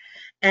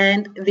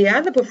 and the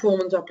other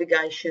performance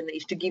obligation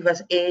is to give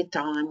us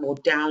airtime or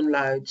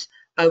downloads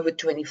over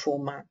 24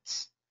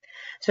 months.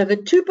 So the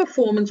 2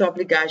 performance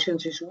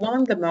obligations is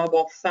one, the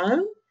mobile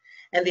phone,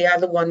 and the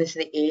other one is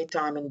the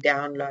airtime and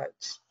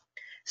downloads.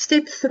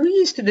 Step 3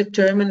 is to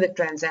determine the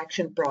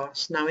transaction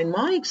price. Now, in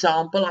my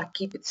example, I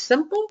keep it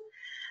simple.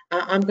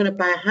 I'm going to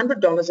pay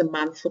 $100 a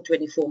month for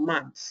 24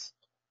 months.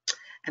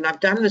 And I've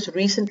done this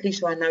recently,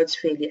 so I know it's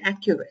fairly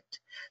accurate.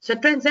 So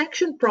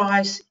transaction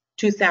price,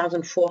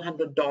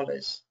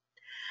 $2,400.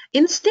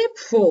 In step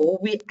 4,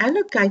 we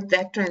allocate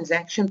that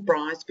transaction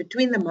price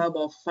between the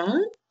mobile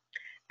phone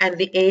and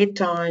the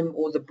airtime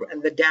or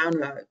the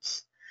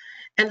downloads.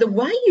 And the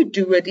way you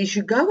do it is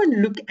you go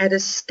and look at a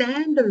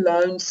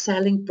standalone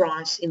selling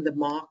price in the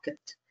market.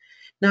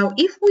 Now,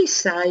 if we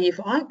say, if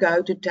I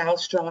go to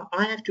Telstra,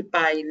 I have to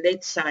pay,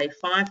 let's say,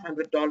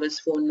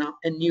 $500 for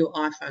a new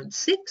iPhone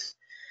 6.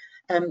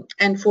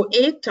 And for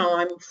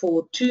airtime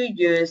for 2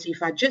 years,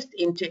 if I just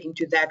enter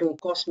into that, it will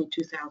cost me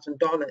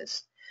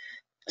 $2,000.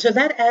 So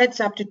that adds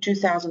up to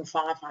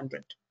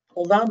 $2,500,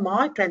 although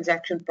my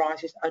transaction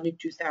price is only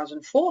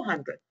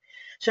 $2,400.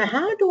 So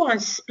how do I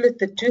split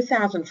the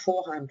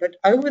 $2,400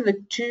 over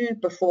the 2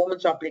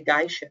 performance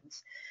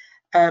obligations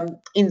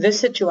in this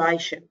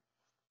situation?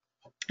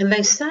 And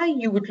they say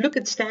you would look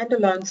at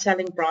standalone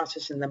selling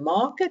prices in the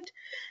market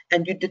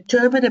and you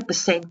determine a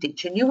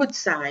percentage. And you would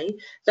say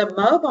the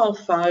mobile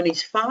phone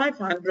is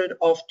 500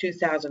 of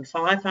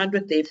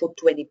 2,500, therefore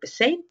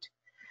 20%.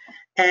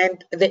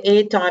 And the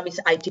airtime is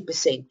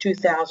 80%,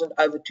 2,000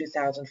 over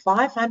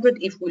 2,500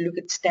 if we look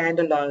at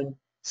standalone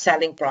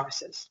selling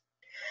prices.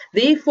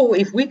 Therefore,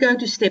 if we go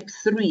to step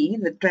 3,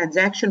 the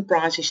transaction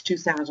price is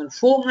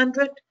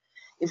 2,400.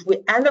 If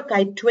we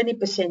allocate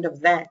 20%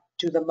 of that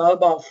to the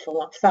mobile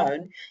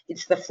phone,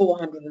 it's the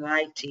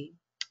 480.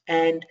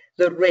 And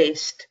the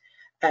rest,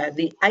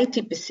 the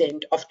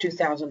 80% of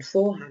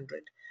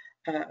 2,400,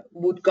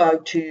 would go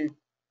to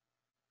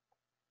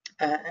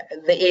the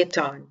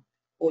airtime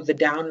or the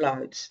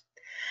downloads.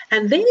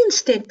 And then in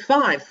step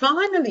 5,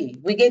 finally,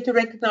 we get to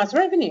recognize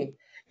revenue.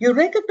 You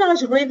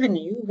recognize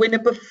revenue when a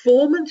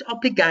performance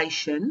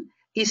obligation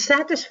is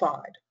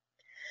satisfied.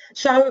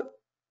 So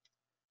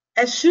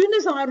as soon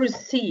as I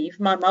receive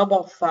my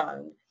mobile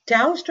phone,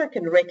 Telstra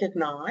can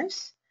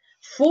recognize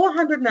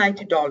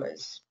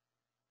 $480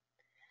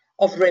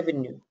 of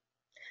revenue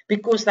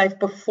because they've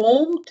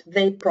performed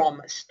their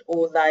promise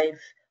or they've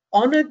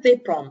honoured their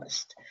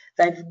promise.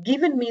 They've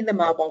given me the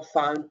mobile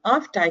phone.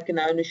 I've taken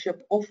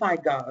ownership. Off I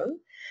go.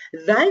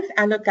 They've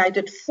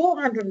allocated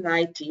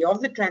 480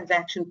 of the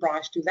transaction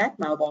price to that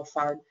mobile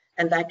phone,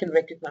 and they can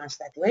recognise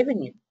that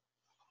revenue.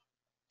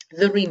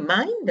 The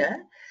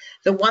remainder,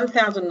 the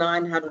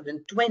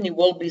 1,920,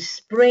 will be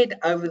spread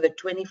over the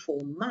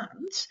 24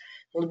 months,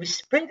 will be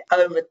spread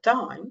over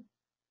time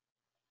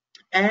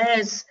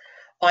as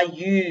I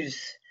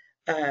use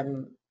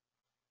the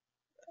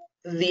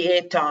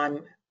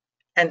airtime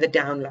and the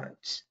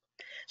downloads.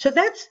 So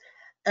that's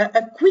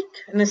a quick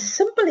and a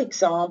simple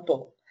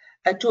example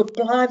to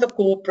apply the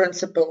core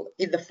principle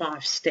in the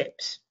 5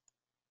 steps.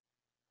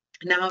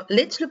 Now,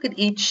 let's look at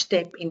each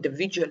step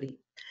individually.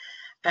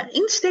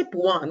 In step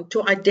 1,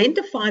 to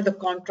identify the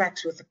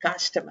contracts with the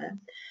customer,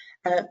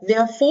 there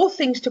are 4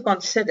 things to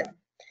consider.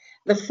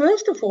 The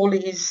first of all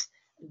is,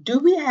 do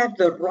we have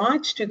the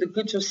rights to the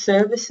goods or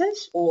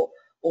services, or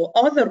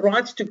are the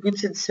rights to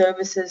goods and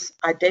services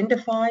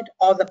identified?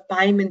 Are the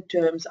payment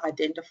terms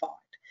identified?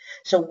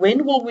 So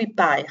when will we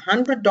pay?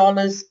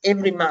 $100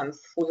 every month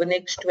for the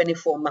next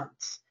 24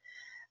 months.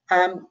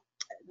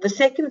 The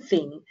second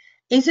thing,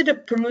 is it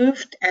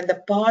approved and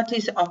the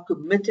parties are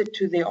committed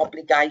to their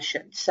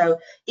obligations? So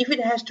if it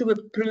has to be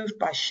approved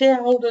by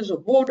shareholders or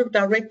board of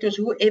directors,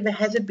 whoever,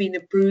 has it been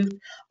approved?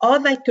 Are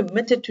they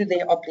committed to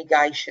their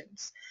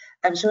obligations?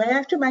 So I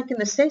have to make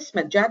an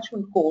assessment,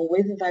 judgment call,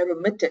 whether they're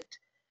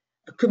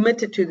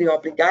committed to the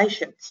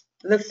obligations.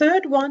 The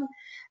third one,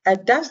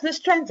 does this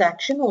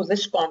transaction or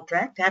this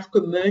contract have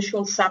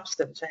commercial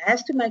substance? It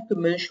has to make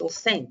commercial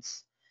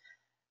sense.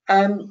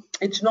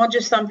 It's not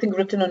just something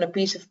written on a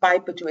piece of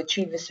paper to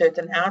achieve a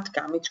certain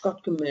outcome. It's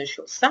got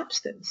commercial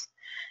substance.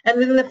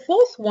 And then the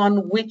fourth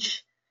one,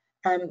 which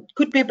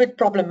could be a bit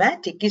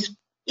problematic, is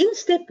in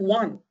step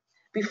 1,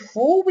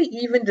 before we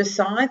even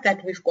decide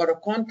that we've got a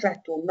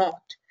contract or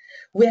not,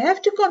 we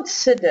have to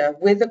consider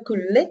whether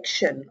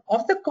collection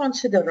of the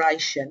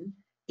consideration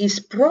is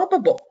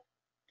probable.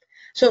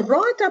 So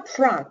right up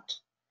front,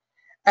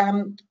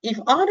 if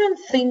I don't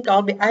think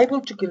I'll be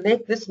able to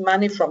collect this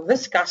money from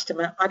this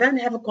customer, I don't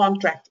have a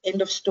contract,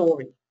 end of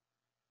story.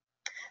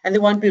 And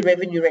there won't be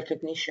revenue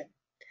recognition.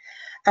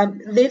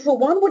 Therefore,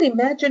 one would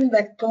imagine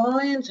that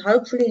clients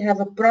hopefully have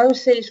a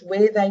process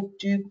where they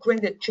do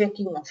credit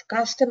checking of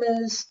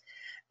customers,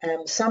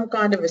 some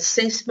kind of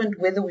assessment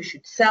whether we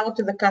should sell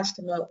to the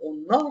customer or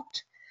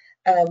not,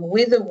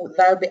 whether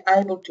they'll be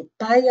able to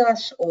pay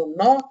us or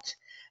not.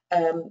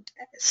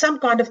 Some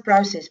kind of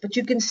process, but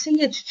you can see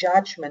it's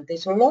judgment.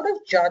 There's a lot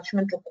of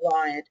judgment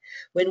required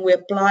when we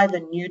apply the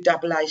new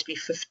AASB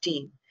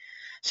 15.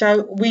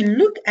 So we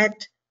look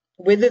at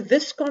whether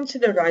this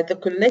the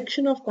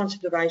collection of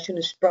consideration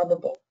is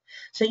probable.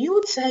 So you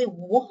would say,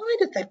 why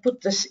did they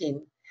put this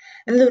in?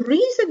 And the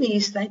reason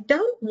is they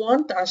don't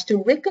want us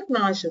to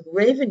recognize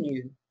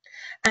revenue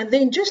and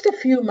then just a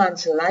few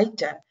months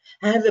later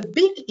have a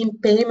big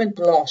impairment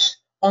loss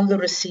on the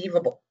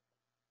receivable.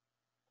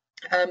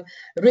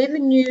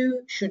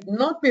 Revenue should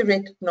not be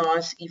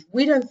recognized if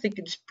we don't think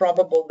it's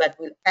probable that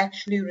we'll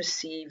actually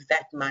receive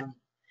that money.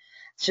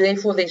 So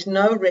therefore, there's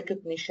no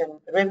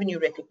revenue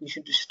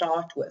recognition to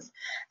start with.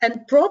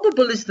 And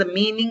probable is the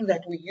meaning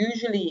that we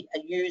usually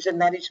use, and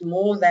that is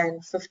more than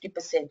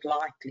 50%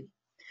 likely,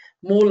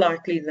 more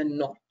likely than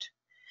not.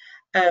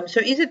 So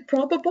is it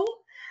probable?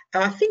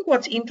 I think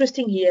what's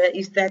interesting here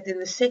is that in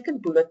the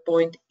second bullet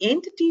point,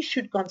 entities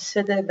should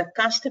consider the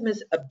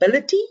customer's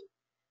ability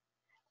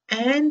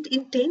and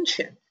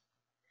intention,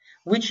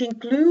 which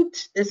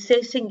includes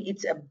assessing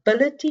its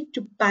ability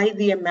to pay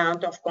the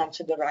amount of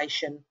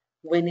consideration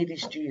when it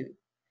is due.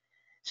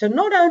 So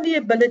not only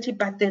ability,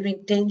 but their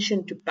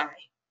intention to pay.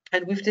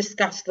 And we've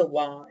discussed the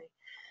why.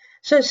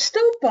 So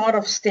still part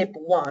of step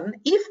 1,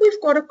 if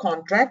we've got a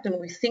contract and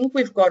we think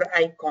we've got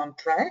a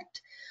contract,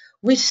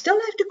 we still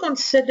have to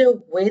consider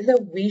whether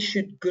we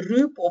should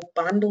group or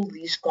bundle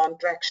these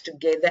contracts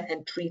together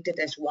and treat it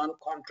as one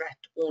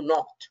contract or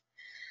not.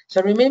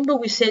 So remember,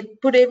 we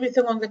said put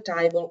everything on the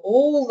table,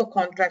 all the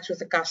contracts with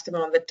the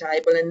customer on the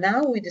table, and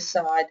now we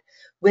decide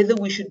whether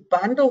we should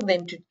bundle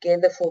them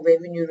together for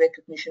revenue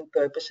recognition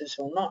purposes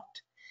or not.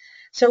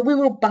 So we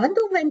will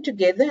bundle them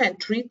together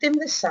and treat them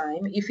the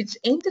same if it's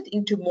entered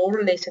into more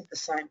or less at the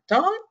same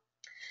time.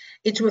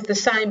 It's with the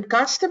same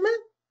customer.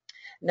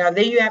 Now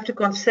there you have to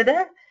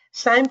consider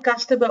same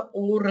customer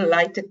or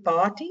related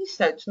parties.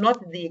 So it's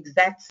not the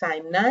exact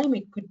same name.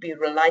 It could be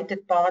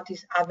related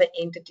parties, other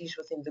entities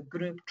within the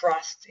group,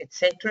 trusts,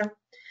 etc.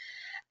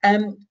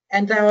 And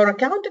they are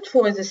accounted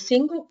for as a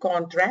single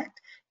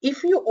contract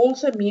if you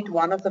also meet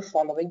one of the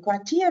following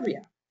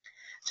criteria.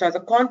 So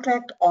the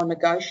contract are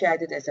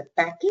negotiated as a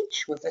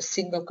package with a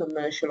single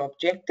commercial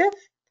objective,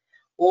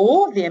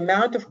 or the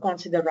amount of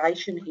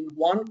consideration in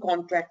one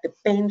contract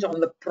depends on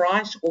the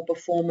price or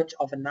performance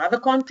of another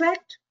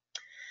contract,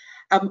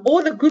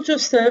 or the goods or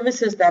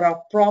services that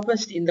are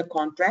promised in the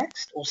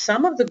contracts, or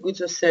some of the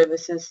goods or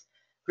services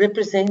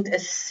represent a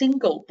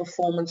single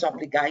performance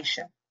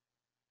obligation.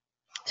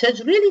 So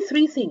it's really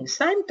 3 things: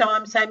 same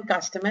time, same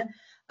customer,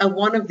 and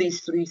one of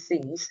these 3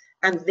 things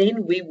and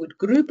then we would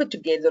group it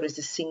together as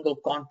a single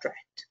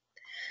contract.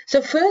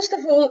 So first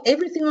of all,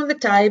 everything on the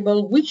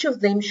table, which of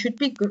them should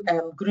be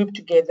grouped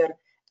together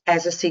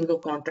as a single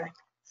contract?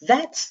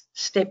 That's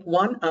step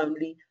one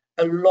only,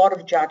 a lot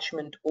of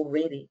judgment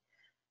already.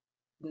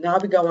 Now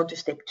we go on to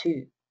step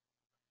two.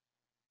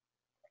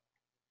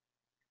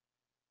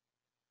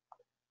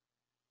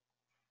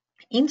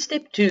 In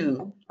step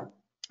two,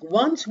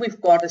 once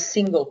we've got a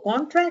single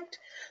contract,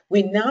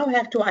 we now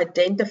have to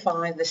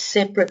identify the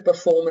separate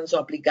performance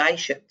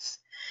obligations.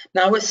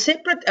 Now,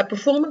 a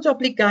performance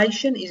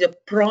obligation is a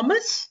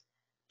promise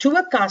to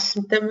a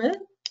customer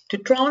to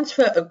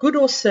transfer a good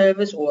or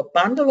service or a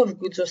bundle of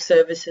goods or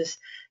services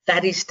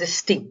that is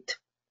distinct.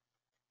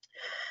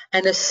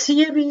 And a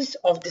series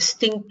of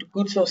distinct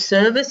goods or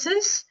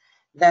services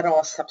that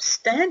are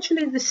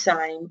substantially the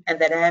same and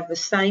that have the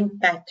same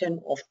pattern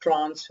of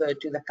transfer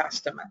to the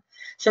customer.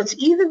 So it's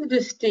either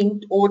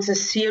distinct or it's a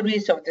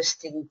series of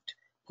distinct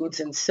goods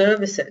and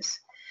services.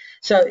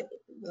 So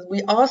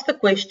we ask the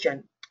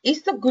question,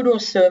 is the good or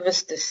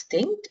service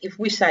distinct? If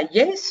we say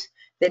yes,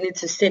 then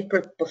it's a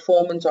separate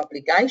performance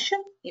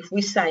obligation. If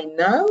we say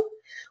no,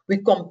 we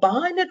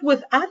combine it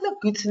with other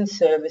goods and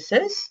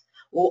services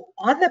or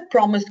other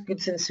promised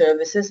goods and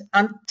services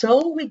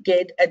until we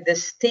get a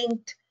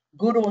distinct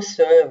good or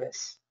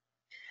service.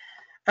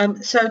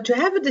 So to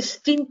have a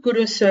distinct good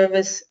or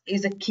service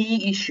is a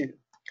key issue.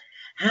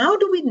 How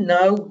do we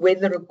know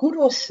whether a good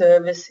or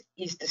service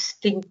is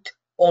distinct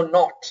or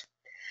not?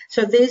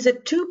 So there's a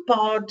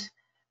two-part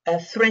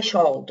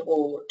threshold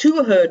or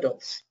two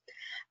hurdles.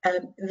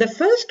 The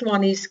first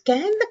one is,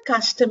 can the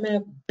customer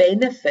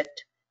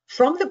benefit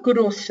from the good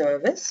or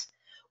service,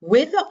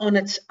 whether on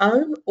its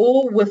own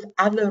or with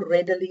other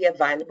readily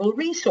available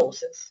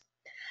resources?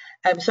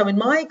 So in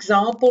my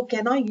example,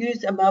 can I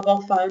use a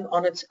mobile phone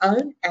on its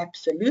own?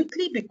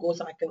 Absolutely,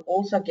 because I can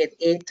also get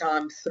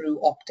airtime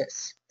through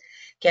Optus.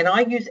 Can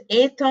I use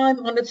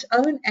airtime on its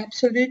own?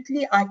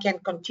 Absolutely. I can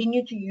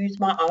continue to use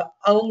my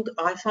old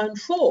iPhone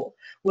 4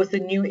 with the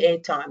new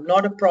airtime,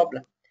 not a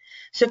problem.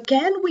 So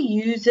can we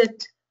use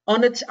it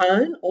on its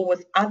own or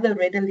with other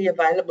readily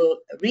available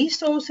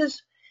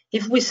resources?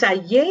 If we say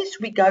yes,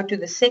 we go to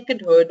the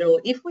second hurdle.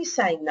 If we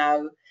say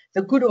no,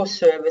 the good or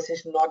service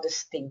is not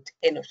distinct.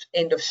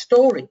 End of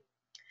story.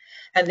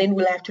 And then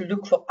we'll have to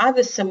look for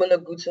other similar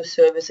goods or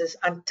services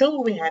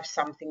until we have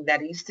something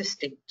that is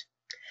distinct.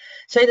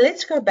 So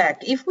let's go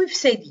back. If we've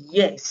said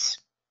yes,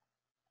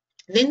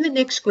 then the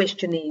next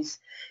question is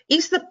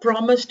the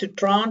promise to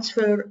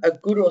transfer a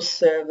good or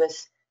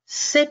service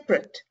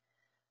separate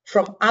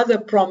from other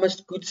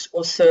promised goods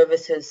or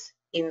services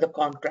in the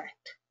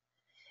contract?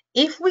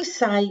 If we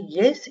say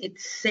yes,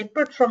 it's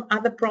separate from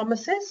other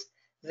promises,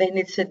 then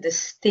it's a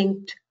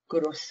distinct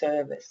good or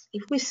service.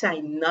 If we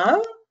say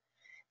no,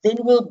 then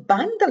we'll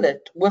bundle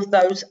it with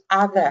those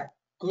other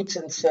goods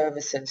and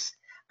services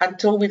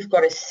until we've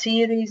got a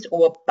series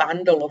or a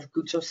bundle of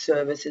goods or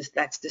services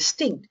that's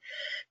distinct.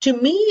 To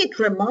me, it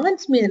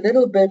reminds me a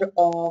little bit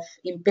of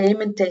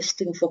impairment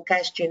testing for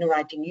cash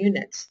generating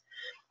units.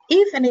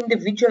 If an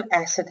individual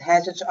asset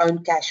has its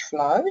own cash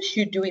flows,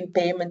 you do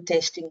impairment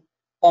testing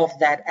of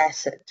that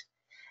asset.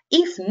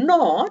 If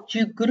not,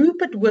 you group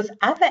it with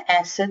other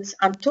assets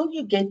until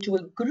you get to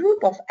a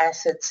group of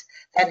assets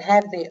that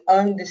have their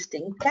own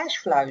distinct cash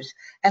flows.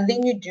 And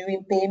then you do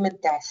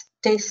impairment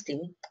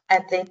testing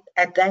at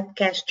that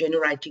cash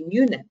generating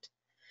unit.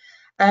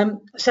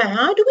 So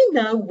how do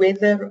we know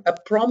whether a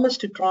promise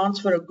to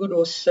transfer a good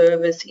or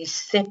service is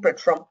separate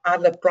from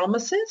other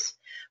promises?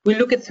 We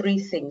look at three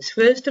things.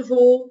 First of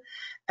all,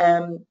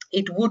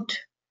 it would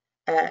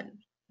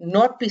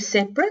not be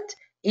separate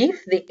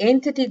if the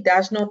entity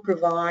does not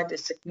provide a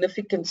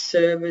significant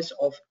service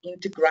of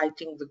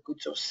integrating the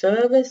goods or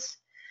service.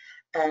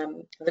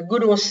 The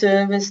good or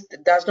service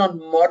does not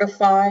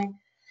modify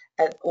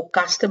or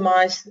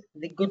customize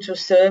the goods or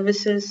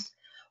services,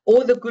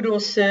 or the good or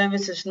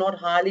service is not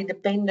highly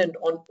dependent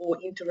on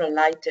or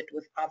interrelated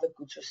with other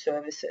goods or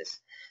services.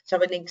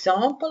 So an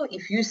example,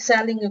 if you're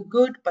selling a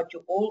good, but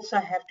you also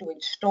have to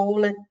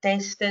install it,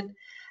 test it,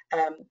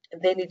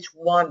 then it's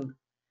one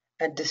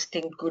a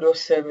distinct good or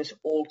service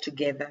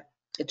altogether.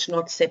 It's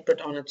not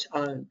separate on its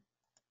own.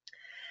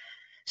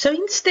 So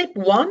in step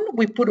one,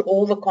 we put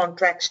all the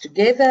contracts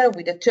together.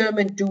 We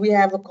determine, do we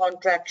have a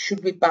contract?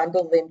 Should we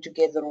bundle them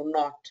together or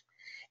not?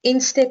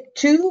 In step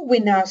two, we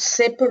now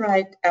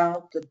separate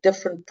out the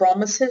different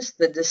promises,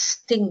 the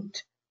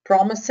distinct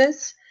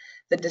promises,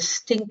 the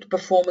distinct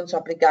performance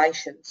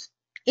obligations.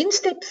 In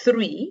step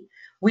three,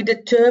 we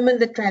determine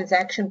the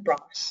transaction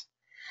price.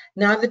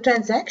 Now, the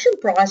transaction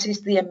price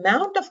is the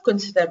amount of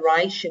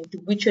consideration to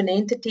which an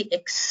entity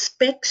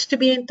expects to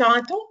be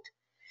entitled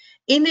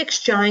in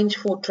exchange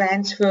for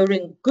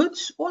transferring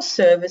goods or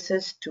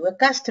services to a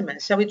customer.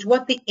 So it's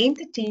what the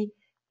entity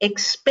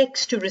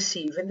expects to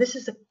receive. And this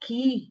is a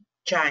key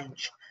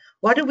change.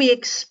 What do we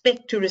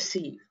expect to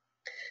receive?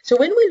 So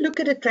when we look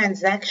at a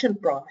transaction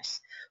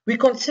price, we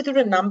consider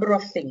a number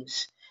of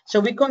things. So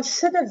we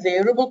consider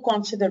variable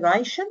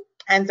consideration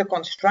and the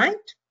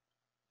constraint.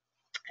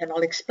 And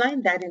I'll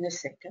explain that in a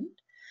second.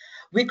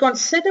 We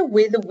consider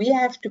whether we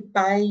have to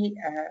pay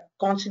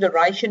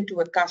consideration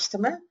to a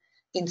customer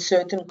in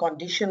certain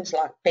conditions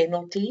like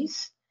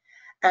penalties.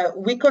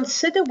 We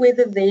consider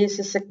whether there's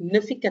a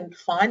significant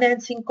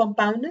financing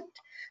component.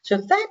 So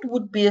that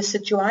would be a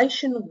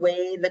situation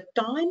where the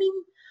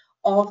timing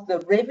of the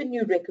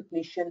revenue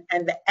recognition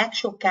and the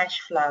actual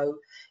cash flow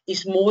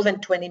is more than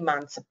 20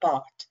 months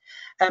apart.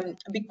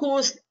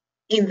 Because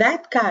in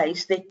that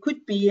case, there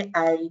could be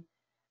an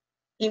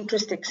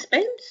interest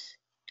expense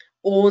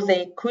or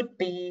there could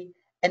be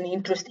an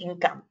interest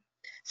income.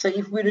 So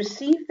if we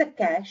receive the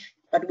cash,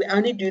 but we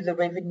only do the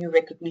revenue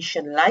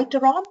recognition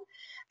later on,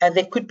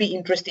 there could be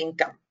interest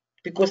income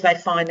because they're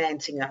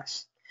financing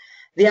us.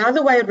 The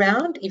other way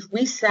around, if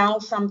we sell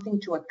something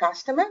to a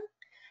customer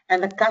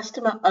and the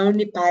customer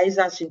only pays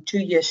us in 2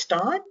 years'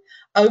 time,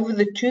 over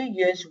the 2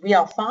 years we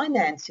are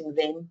financing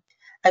them.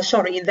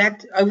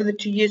 Over the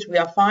 2 years we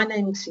are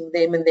financing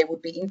them and there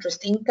would be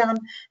interest income.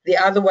 The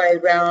other way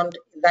around,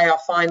 they are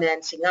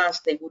financing us,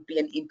 there would be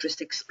an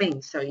interest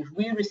expense. So if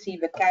we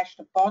receive a cash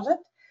deposit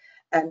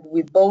and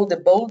we build a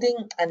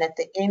building and at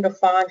the end of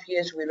 5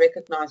 years we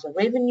recognize a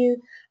revenue,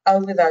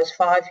 over those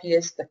 5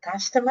 years the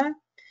customer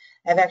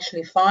have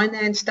actually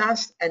financed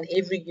us and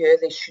every year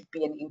there should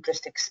be an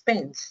interest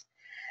expense.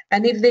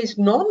 And if there's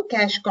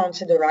non-cash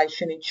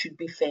consideration, it should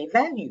be fair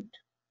valued.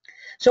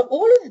 So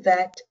all of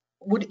that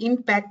would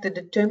impact the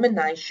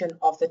determination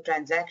of the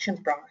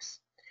transaction price.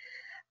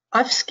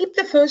 I've skipped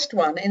the first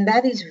one, and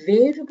that is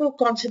variable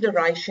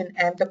consideration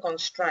and the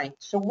constraint.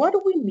 So what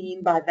do we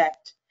mean by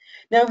that?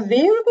 Now,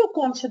 variable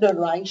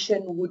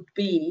consideration would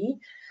be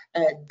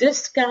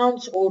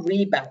discounts or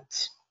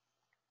rebates,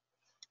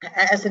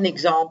 as an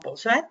example.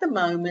 So at the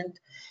moment,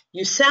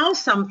 you sell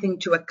something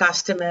to a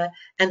customer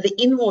and the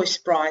invoice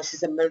price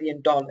is $1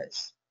 million.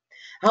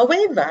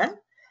 However,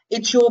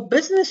 it's your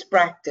business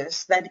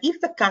practice that if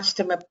the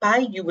customer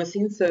pay you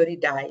within 30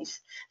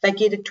 days, they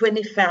get a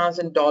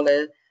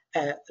 $20,000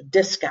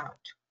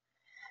 discount.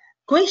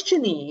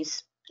 Question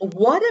is,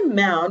 what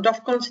amount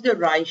of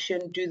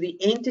consideration do the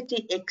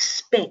entity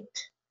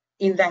expect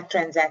in that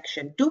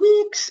transaction? Do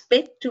we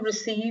expect to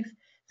receive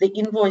the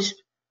invoice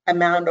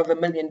amount of $1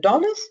 million,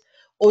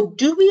 or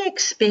do we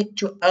expect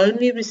to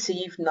only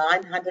receive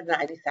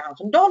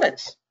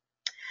 $980,000?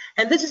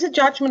 And this is a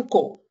judgment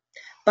call.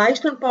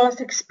 Based on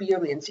past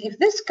experience, if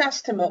this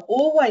customer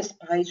always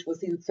pays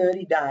within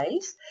 30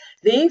 days,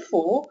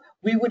 therefore,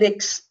 we would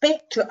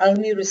expect to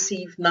only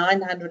receive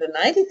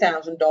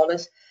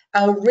 $980,000,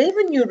 our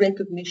revenue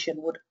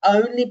recognition would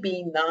only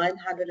be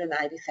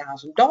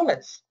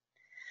 $980,000.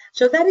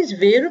 So that is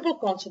variable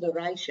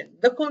consideration.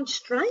 The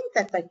constraint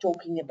that they're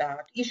talking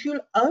about is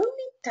you'll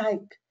only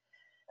take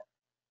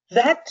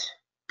that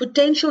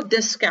potential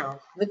discount,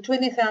 the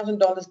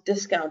 $20,000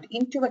 discount,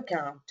 into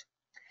account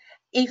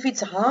if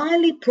it's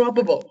highly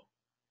probable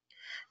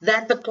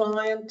that the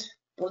client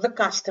or the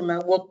customer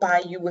will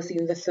pay you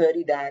within the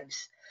 30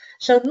 days.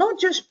 So not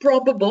just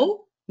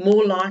probable,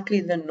 more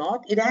likely than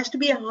not, it has to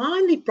be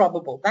highly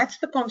probable. That's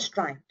the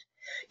constraint.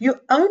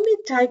 You only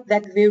take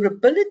that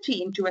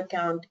variability into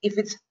account if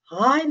it's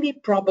highly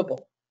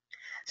probable.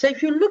 So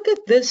if you look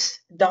at this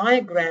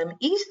diagram,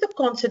 is the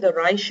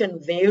consideration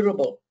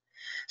variable?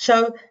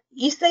 So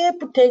is there a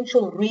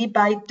potential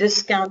rebate,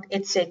 discount,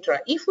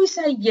 etc.? If we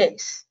say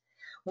yes,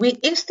 we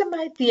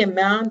estimate the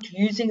amount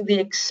using the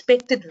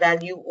expected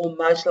value or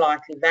most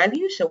likely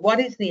value. So what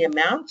is the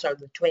amount? So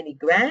the 20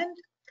 grand.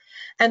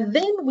 And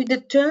then we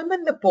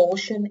determine the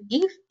portion,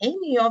 if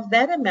any, of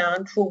that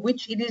amount for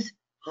which it is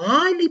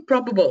highly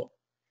probable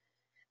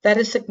that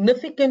a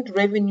significant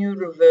revenue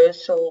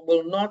reversal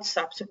will not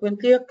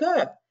subsequently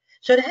occur.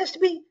 So it has to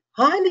be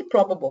highly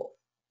probable.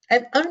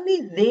 And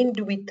only then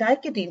do we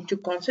take it into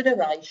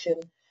consideration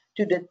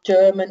to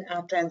determine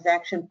our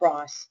transaction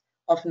price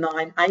of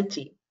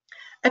 $980.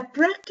 A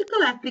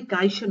practical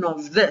application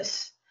of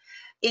this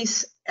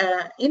is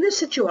in a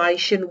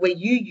situation where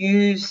you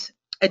use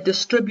a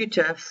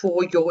distributor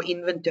for your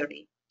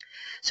inventory.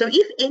 So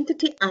if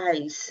entity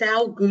A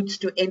sell goods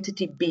to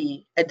entity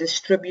B, a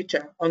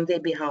distributor, on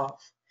their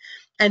behalf,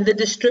 and the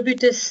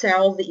distributors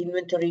sell the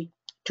inventory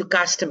to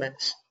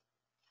customers.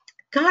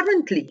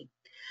 Currently,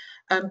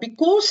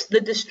 because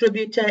the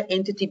distributor,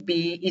 entity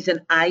B, is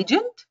an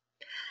agent,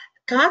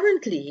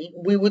 currently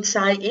we would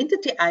say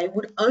entity A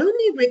would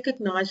only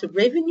recognize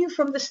revenue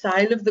from the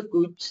sale of the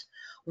goods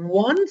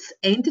once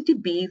entity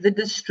B, the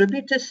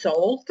distributor,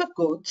 sold the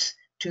goods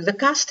to the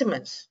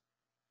customers.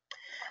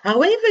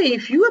 However,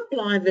 if you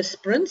apply this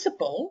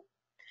principle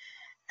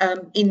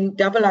in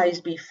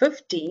AASB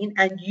 15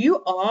 and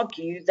you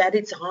argue that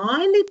it's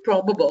highly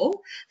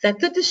probable that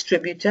the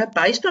distributor,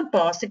 based on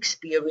past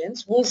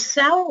experience, will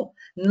sell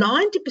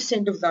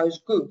 90% of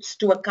those goods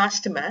to a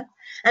customer,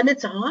 and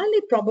it's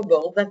highly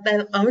probable that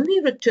they'll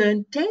only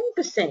return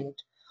 10%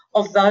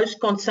 of those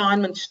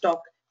consignment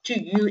stock to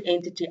you,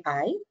 entity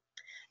A,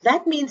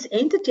 that means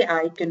entity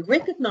A can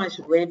recognize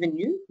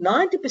revenue,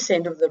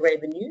 90% of the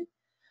revenue,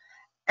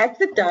 at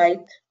the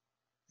date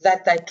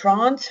that they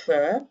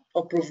transfer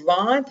or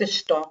provide the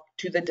stock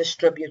to the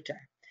distributor.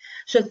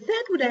 So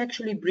that would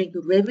actually bring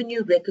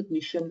revenue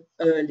recognition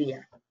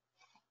earlier.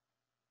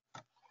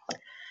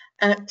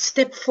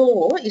 Step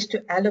 4 is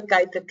to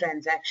allocate the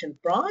transaction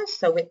price.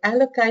 So we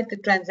allocate the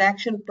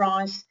transaction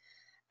price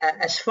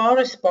as far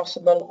as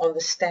possible on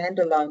the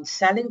standalone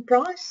selling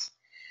price.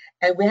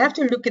 And we have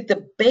to look at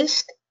the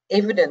best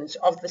evidence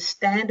of the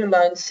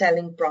standalone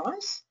selling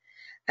price.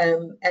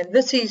 And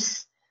this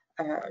is,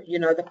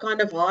 the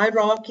kind of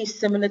hierarchy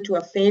similar to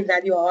a fair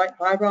value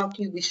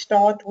hierarchy. We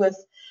start with,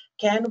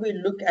 can we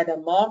look at a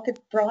market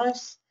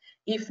price?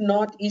 If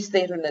not, is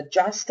there an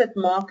adjusted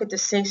market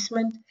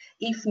assessment?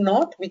 If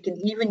not, we can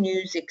even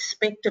use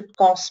expected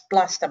cost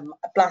plus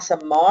a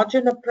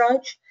margin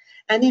approach.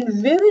 And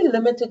in very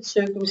limited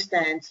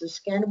circumstances,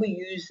 can we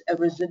use a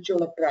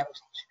residual approach?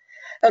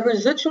 A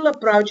residual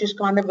approach is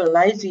kind of a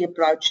lazy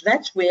approach.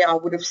 That's where I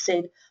would have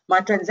said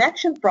my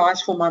transaction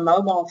price for my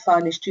mobile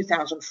phone is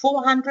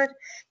 2,400.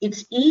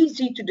 It's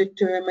easy to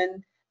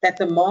determine that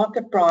the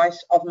market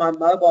price of my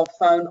mobile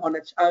phone on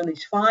its own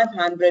is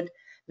 500.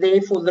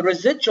 Therefore, the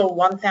residual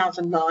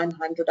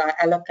 1,900 I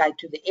allocate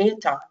to the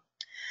airtime.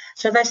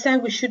 So they say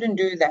we shouldn't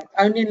do that,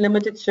 only in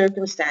limited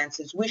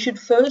circumstances. We should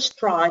first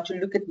try to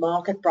look at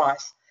market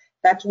price.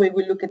 That's where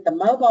we look at the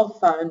mobile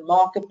phone,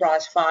 market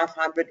price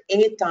 500,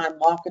 airtime,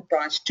 market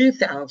price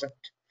 2,000,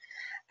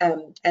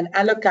 and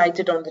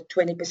allocate it on the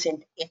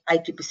 20%,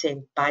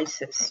 80%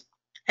 basis.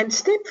 And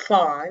step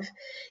 5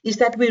 is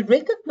that we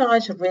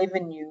recognize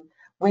revenue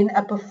when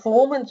a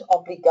performance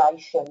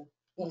obligation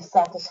is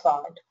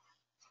satisfied.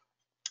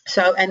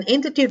 So an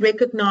entity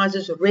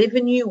recognizes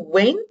revenue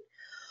when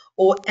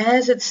or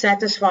as it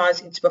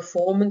satisfies its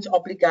performance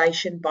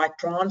obligation by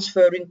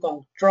transferring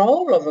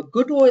control of a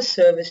good or a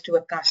service to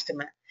a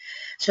customer.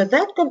 So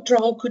that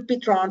control could be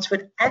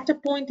transferred at a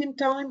point in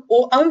time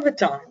or over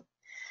time.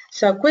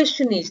 So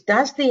question is,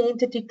 does the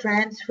entity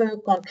transfer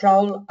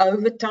control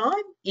over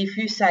time? If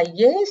you say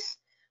yes,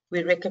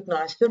 we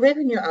recognize the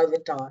revenue over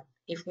time.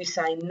 If we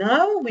say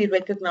no, we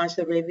recognize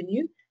the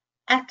revenue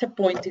at a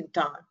point in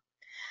time.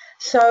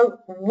 So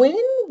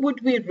when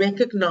would we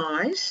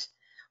recognize,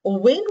 or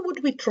when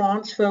would we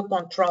transfer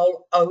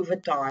control over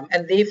time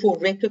and therefore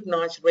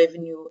recognize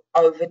revenue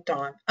over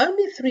time?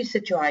 Only 3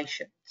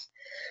 situations.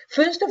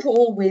 First of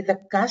all, where the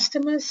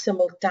customer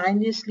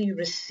simultaneously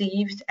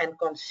receives and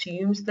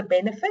consumes the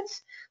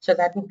benefits, so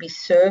that would be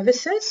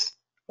services.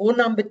 Or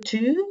number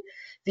 2,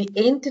 the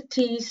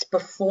entity's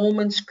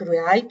performance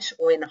creates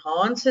or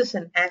enhances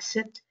an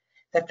asset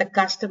that the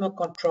customer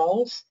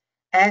controls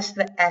as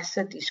the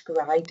asset is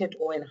created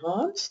or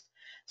enhanced.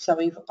 So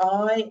if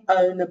I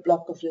own a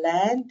block of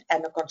land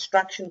and a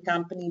construction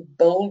company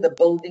build a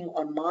building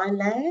on my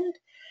land,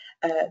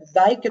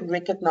 they can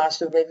recognize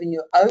the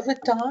revenue over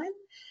time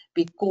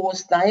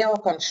because they are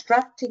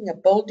constructing a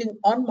building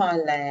on my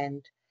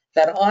land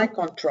that I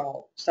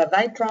control. So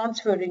they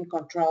transfer in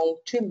control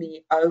to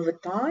me over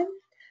time.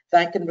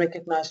 They can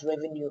recognize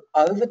revenue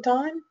over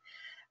time.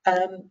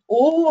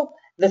 Or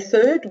the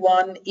third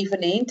one, if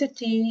an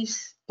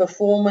entity's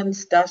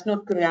performance does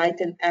not create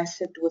an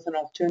asset with an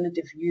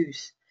alternative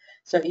use.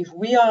 So if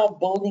we are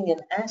building an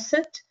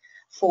asset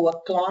for a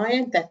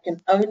client that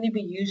can only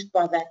be used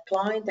by that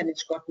client and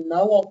it's got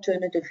no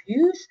alternative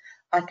use,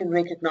 I can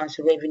recognize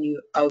revenue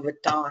over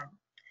time.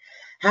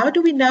 How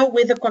do we know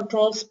whether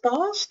control's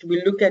passed?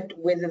 We look at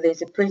whether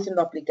there's a present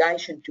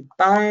obligation to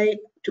pay.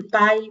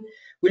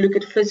 We look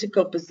at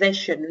physical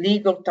possession,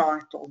 legal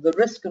title, the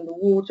risk and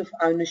rewards of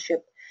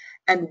ownership,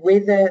 and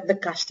whether the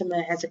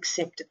customer has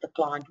accepted the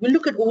client. We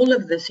look at all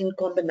of this in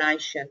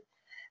combination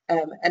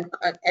and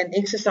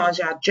exercise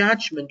our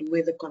judgment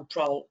whether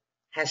control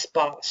has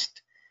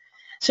passed.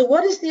 So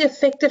what is the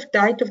effective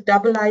date of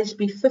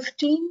AASB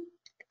 15?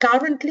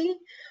 Currently,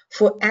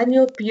 for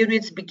annual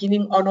periods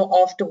beginning on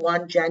or after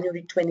 1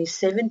 January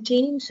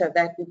 2017, so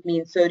that would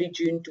mean 30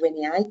 June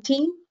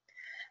 2018,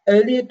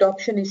 early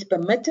adoption is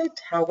permitted.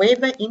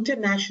 However,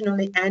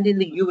 internationally and in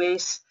the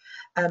US,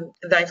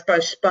 they've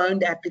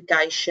postponed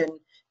application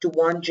to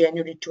 1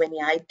 January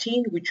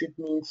 2018, which would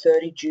mean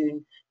 30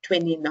 June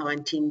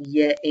 2019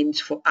 year ends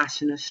for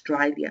us in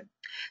Australia.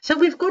 So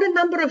we've got a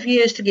number of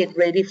years to get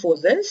ready for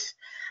this.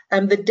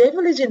 The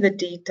devil is in the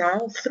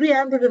detail,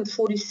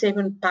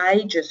 347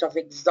 pages of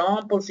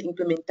examples,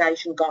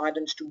 implementation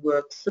guidance to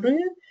work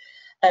through.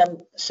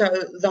 So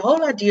the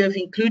whole idea of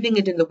including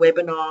it in the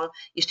webinar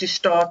is to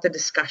start the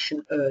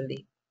discussion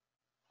early.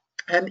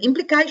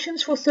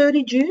 Implications for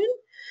 30 June.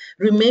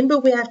 Remember,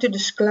 we have to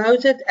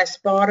disclose it as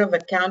part of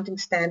accounting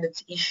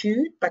standards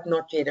issued, but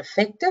not yet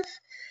effective.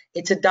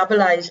 It's a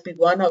AASB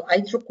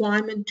 108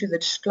 requirement to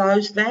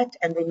disclose that,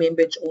 and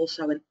remember, it's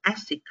also an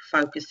ASIC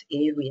focus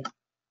area.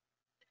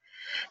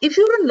 If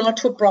you're a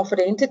not-for-profit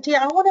entity,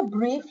 I want to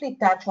briefly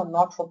touch on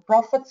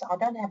not-for-profits. I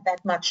don't have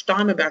that much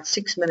time, about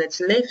 6 minutes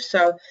left,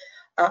 so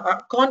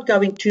I can't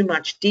go in too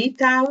much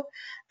detail.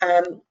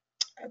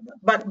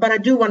 But I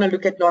do want to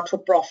look at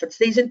not-for-profits.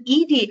 There's an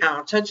ED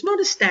out, so it's not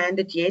a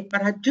standard yet,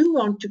 but I do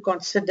want to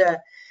consider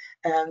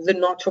the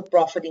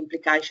not-for-profit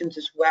implications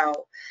as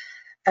well.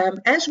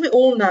 As we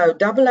all know,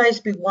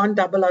 AASB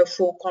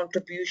 1004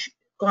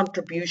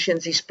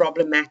 contributions is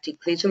problematic.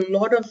 There's a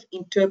lot of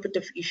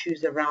interpretive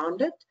issues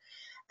around it.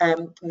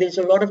 There's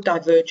a lot of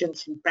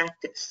divergence in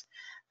practice.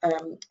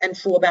 And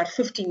for about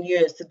 15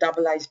 years, the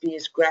AASB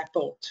has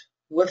grappled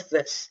with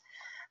this.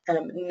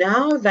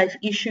 Now they've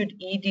issued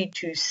ED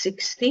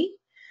 260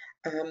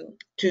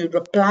 to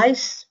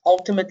replace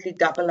ultimately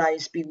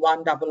AASB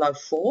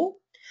 1004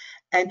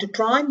 and to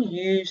try and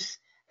use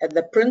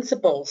the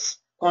principles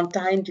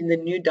contained in the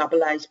new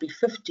AASB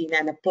 15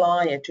 and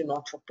apply it to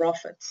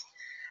not-for-profits.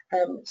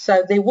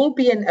 So there will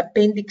be an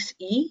Appendix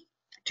E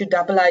to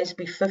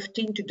AASB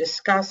 15 to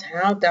discuss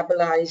how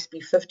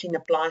AASB 15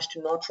 applies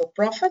to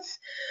not-for-profits,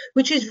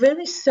 which is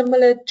very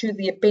similar to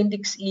the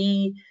Appendix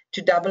E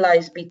to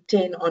AASB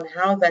 10 on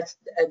how that's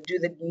do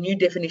the new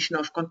definition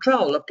of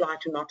control apply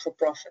to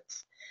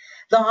not-for-profits.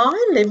 The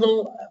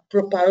high-level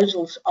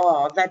proposals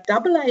are that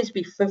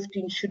AASB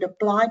 15 should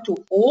apply to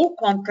all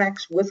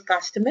contracts with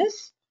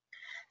customers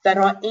that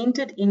are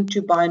entered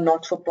into by a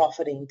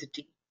not-for-profit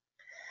entity.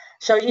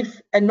 So if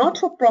a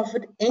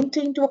not-for-profit enter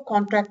into a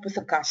contract with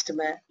a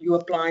customer, you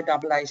apply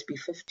AASB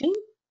 15.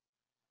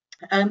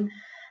 And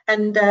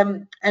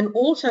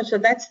also, so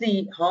that's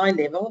the high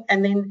level,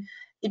 and then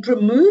it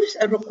removes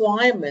a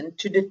requirement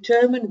to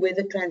determine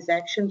whether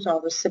transactions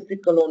are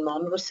reciprocal or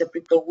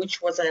non-reciprocal, which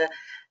was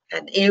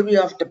an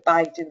area of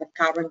debate in the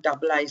current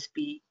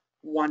AASB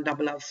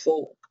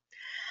 1004.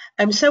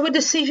 So a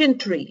decision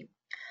tree.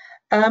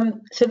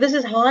 So this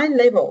is high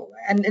level,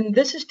 and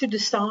this is to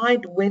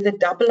decide whether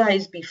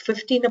AASB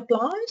 15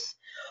 applies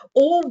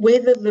or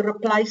whether the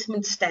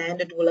replacement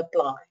standard will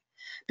apply.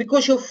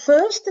 Because your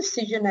first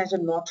decision as a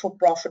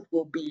not-for-profit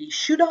will be,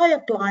 should I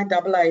apply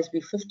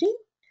AASB 15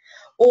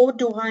 or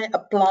do I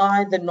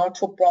apply the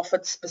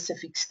not-for-profit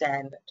specific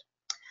standard?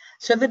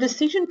 So the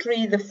decision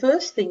tree, the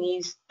first thing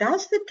is,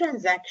 does the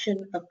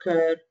transaction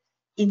occur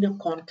in a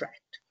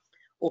contract?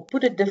 Or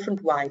put a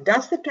different way,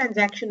 does the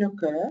transaction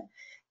occur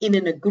in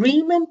an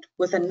agreement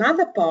with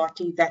another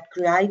party that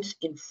creates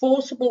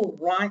enforceable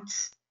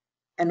rights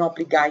and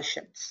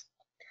obligations?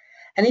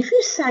 And if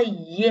you say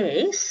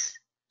yes,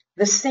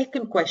 the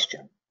second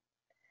question,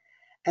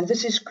 and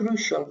this is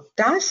crucial,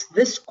 does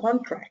this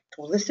contract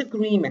or this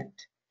agreement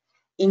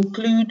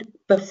include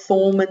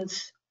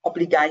performance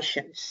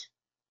obligations?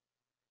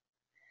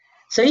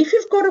 So if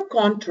you've got a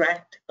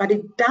contract, but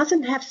it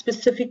doesn't have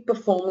specific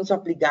performance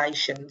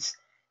obligations,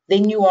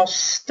 then you are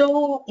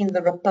still in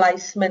the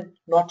replacement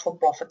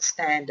not-for-profit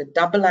standard,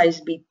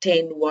 AASB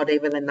 10,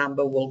 whatever the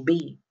number will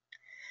be.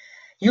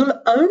 You'll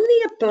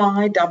only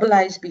apply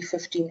AASB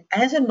 15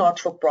 as a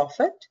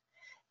not-for-profit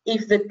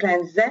if the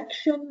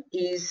transaction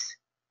is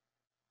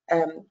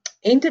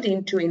entered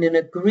into in an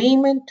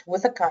agreement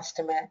with a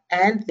customer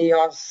and there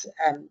are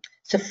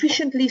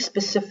sufficiently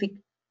specific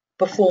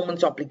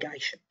performance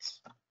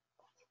obligations.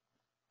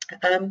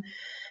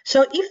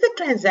 So if the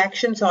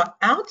transactions are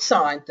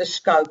outside the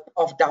scope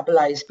of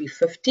AASB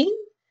 15,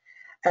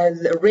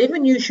 the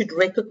revenue should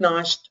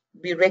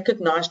be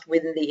recognized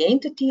when the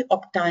entity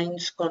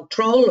obtains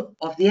control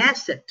of the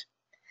asset.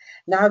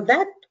 Now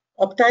that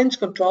obtains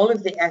control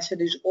of the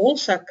asset is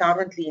also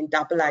currently in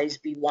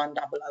AASB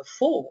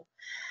 1004.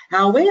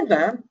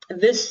 However,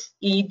 this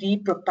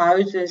ED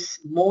proposes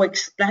more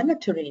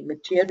explanatory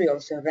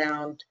materials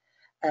around,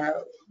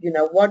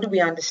 what do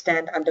we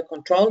understand under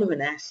control of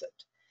an asset?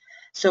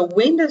 So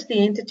when does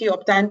the entity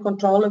obtain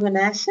control of an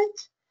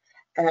asset?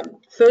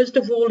 First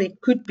of all, it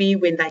could be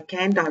when they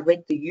can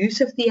direct the use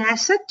of the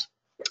asset,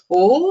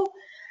 or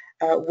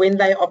when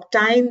they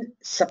obtain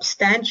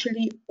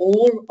substantially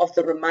all of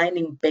the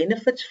remaining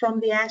benefits from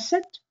the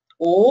asset,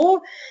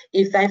 or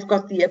if they've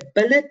got the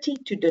ability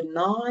to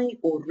deny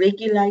or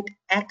regulate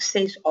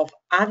access of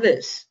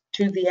others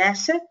to the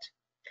asset.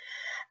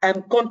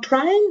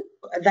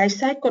 They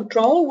say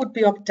control would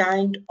be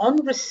obtained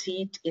on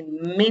receipt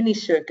in many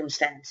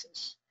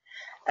circumstances.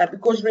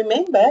 Because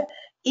remember,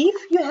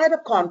 if you had a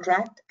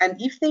contract and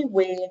if there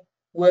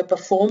were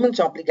performance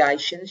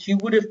obligations, you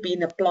would have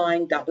been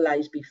applying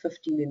AASB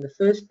 15 in the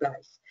first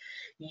place.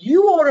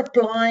 You are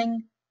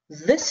applying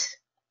this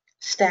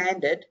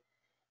standard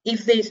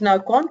if there's no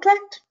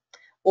contract,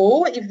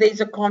 or if there's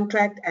a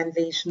contract and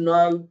there's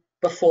no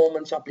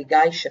performance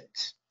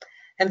obligations.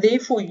 And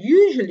therefore,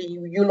 usually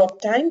you'll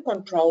obtain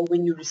control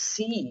when you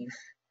receive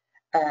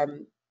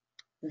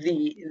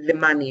the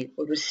money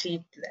or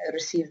receive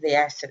the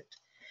asset.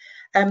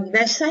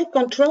 They say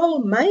control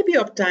may be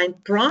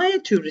obtained prior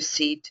to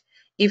receipt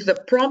if the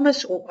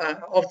promise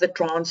of the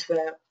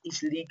transfer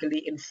is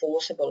legally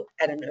enforceable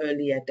at an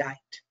earlier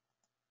date.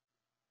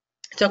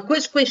 So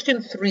quiz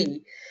question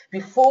 3,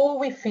 before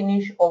we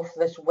finish off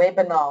this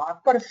webinar,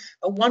 I've got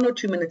 1 or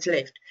 2 minutes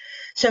left.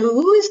 So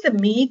who is the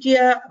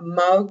media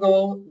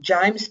mogul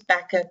James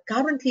Packer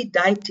currently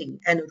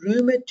dating and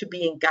rumored to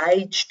be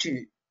engaged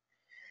to?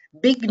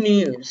 Big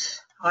news.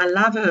 I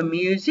love her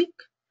music.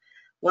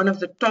 One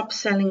of the top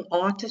selling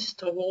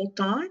artists of all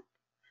time.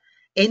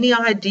 Any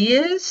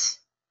ideas?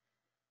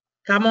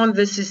 Come on,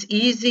 this is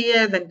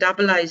easier than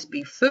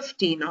AASB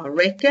 15, I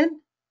reckon.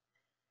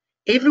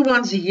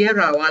 Everyone's a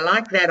hero. I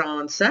like that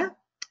answer,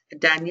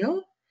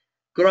 Daniel.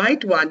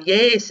 Great one.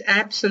 Yes,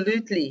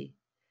 absolutely.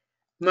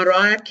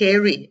 Mariah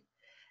Carey.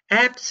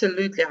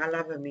 Absolutely. I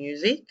love her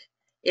music.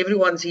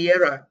 Everyone's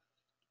hero.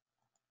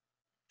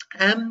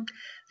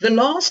 The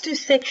last two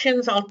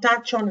sections I'll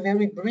touch on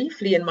very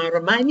briefly in my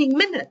remaining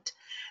minute.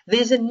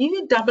 There's a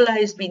new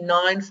AASB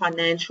 9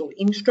 financial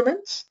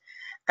instruments.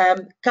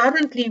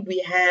 Currently, we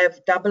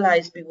have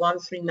AASB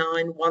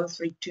 139,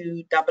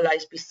 132,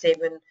 AASB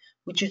 7,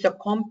 which is a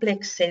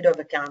complex set of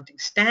accounting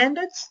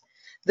standards.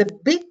 The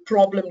big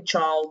problem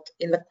child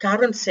in the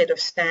current set of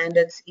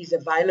standards is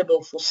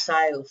available for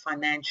sale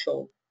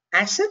financial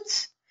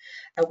assets,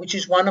 which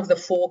is one of the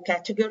 4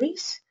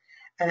 categories.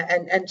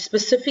 And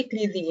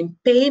specifically the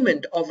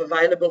impairment of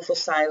available for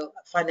sale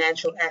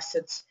financial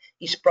assets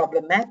is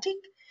problematic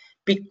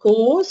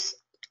because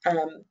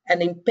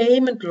an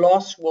impairment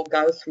loss will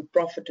go through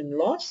profit and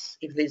loss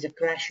if there's a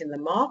crash in the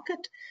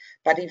market.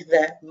 But if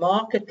the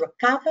market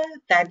recover,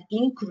 that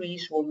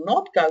increase will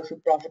not go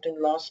through profit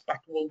and loss, but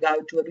will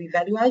go to a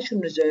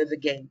revaluation reserve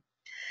again.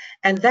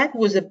 And that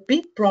was a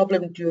big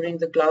problem during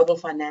the global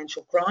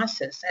financial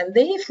crisis. And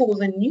therefore,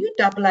 the new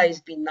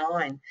AASB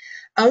 9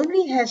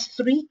 only has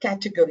 3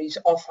 categories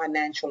of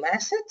financial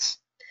assets.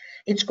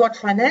 It's got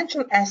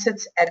financial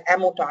assets at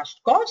amortized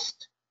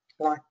cost,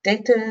 like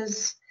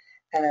debtors,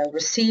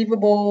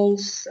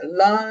 receivables,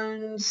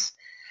 loans.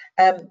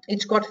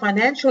 It's got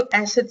financial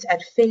assets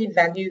at fair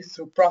value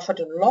through profit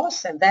and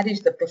loss, and that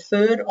is the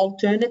preferred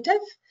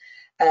alternative.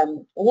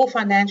 All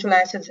financial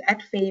assets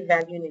at fair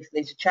value, and if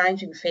there's a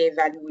change in fair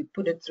value, we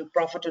put it through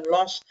profit and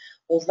loss,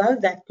 although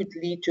that could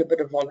lead to a bit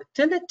of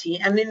volatility.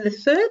 And then the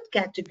third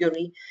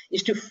category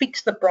is to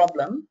fix the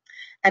problem,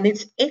 and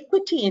it's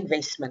equity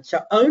investments,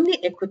 so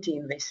only equity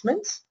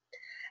investments.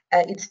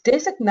 It's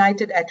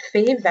designated at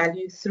fair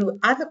value through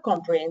other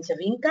comprehensive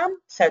income,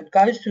 so it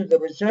goes through the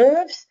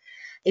reserves.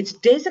 It's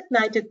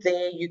designated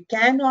there. You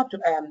cannot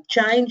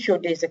change your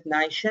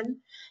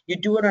designation. You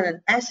do it on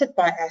an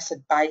asset-by-asset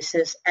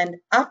basis, and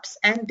ups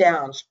and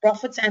downs,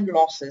 profits and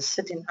losses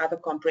sit in other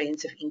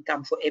comprehensive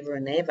income forever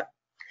and ever.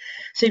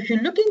 So if you're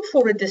looking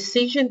for a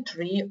decision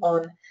tree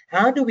on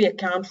how do we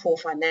account for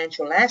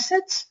financial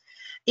assets,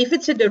 if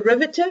it's a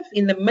derivative,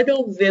 in the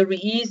middle, very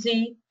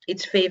easy,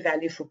 it's fair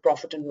value for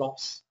profit and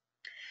loss.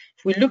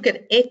 If we look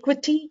at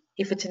equity,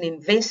 if it's an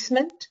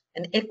investment,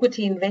 an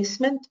equity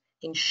investment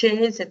in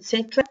shares,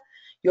 etc.,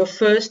 your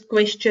first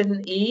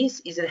question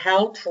is it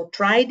held for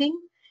trading?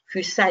 If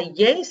you say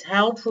yes,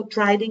 held for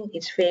trading,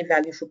 it's fair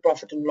value for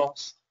profit and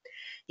loss.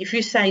 If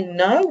you say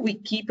no, we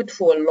keep it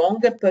for a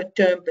longer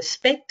term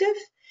perspective,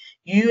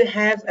 you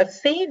have a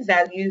fair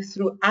value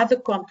through other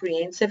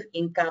comprehensive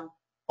income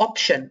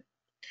option.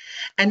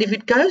 And if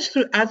it goes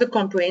through other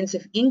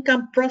comprehensive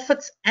income,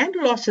 profits and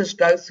losses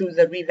go through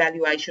the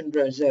revaluation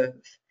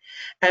reserve.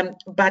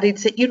 But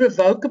it's an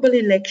irrevocable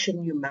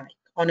election you make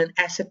on an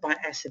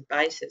asset-by-asset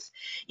basis.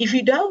 If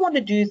you don't want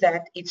to do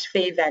that, it's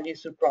fair value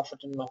through profit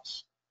and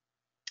loss.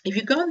 If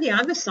you go on the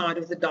other side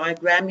of the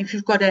diagram, if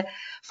you've got a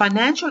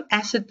financial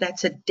asset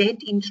that's a debt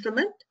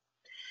instrument,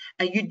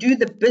 and you do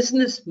the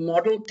business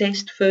model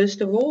test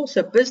first of all.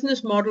 So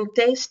business model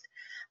test,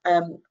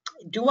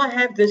 do I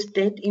have this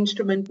debt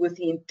instrument with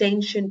the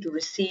intention to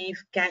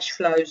receive cash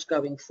flows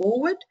going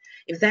forward?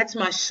 If that's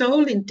my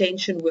sole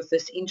intention with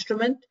this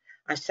instrument,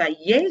 I say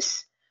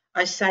yes.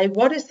 I say,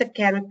 what is the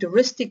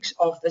characteristics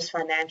of this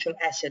financial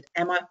asset?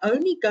 Am I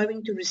only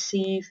going to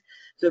receive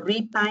the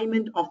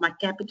repayment of my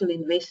capital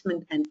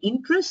investment and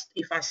interest?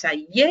 If I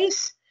say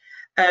yes,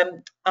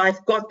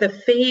 I've got the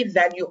fair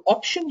value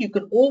option. You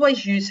can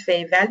always use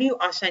fair value.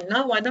 I say,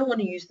 no, I don't want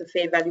to use the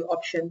fair value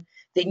option.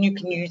 Then you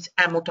can use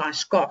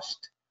amortized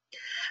cost.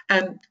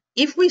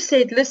 If we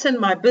said, listen,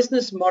 my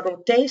business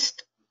model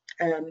test,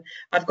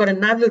 I've got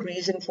another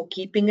reason for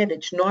keeping it.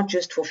 It's not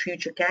just for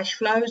future cash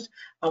flows.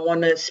 I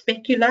want to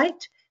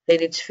speculate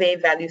that it's fair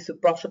value through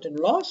profit and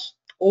loss.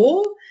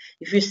 Or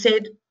if you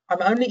said,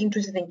 I'm only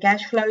interested in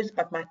cash flows,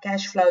 but my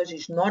cash flows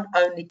is not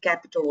only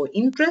capital or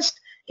interest,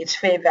 it's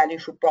fair value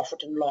for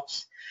profit and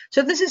loss.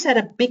 So this is at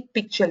a big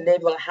picture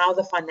level how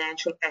the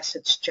financial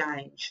assets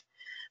change.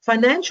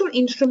 Financial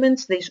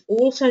instruments, there's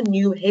also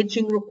new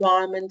hedging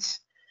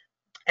requirements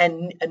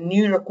and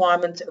new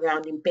requirements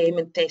around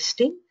impairment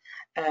testing,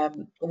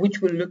 which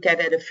we'll look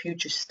at a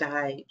future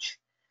stage.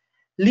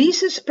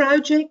 Leases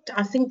project,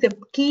 I think the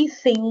key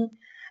thing,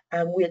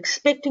 we're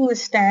expecting the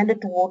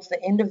standard towards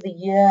the end of the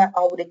year.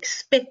 I would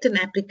expect an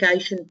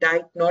application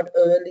date not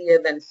earlier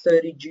than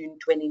 30 June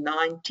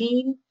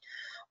 2019.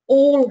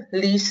 All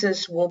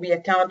leases will be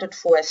accounted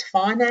for as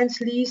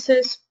finance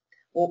leases,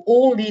 or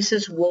all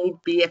leases will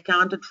be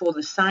accounted for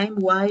the same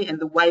way and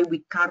the way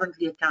we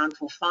currently account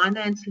for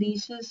finance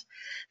leases.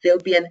 There'll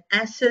be an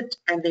asset,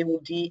 and there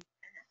will be,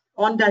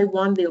 on day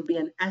one, there'll be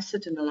an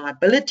asset and a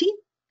liability.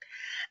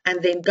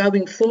 And then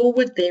going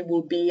forward, there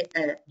will be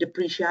a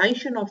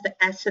depreciation of the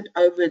asset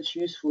over its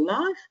useful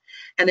life.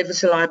 And if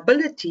it's a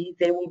liability,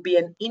 there will be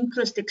an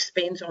interest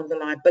expense on the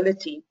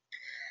liability.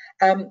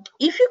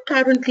 If you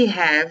currently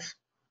have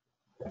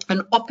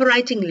an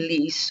operating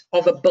lease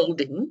of a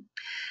building,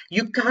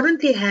 you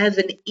currently have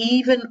an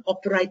even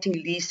operating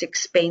lease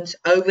expense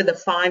over the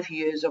 5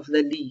 years of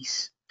the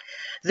lease.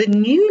 The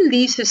new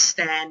lease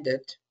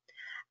standard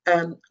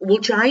will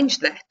change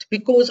that,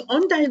 because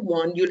on day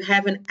one you'll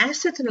have an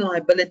asset and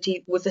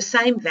liability with the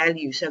same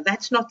value, so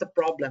that's not the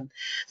problem.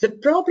 The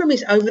problem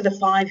is over the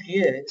 5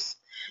 years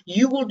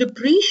you will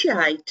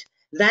depreciate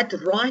that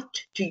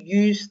right to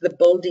use the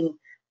building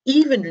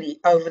evenly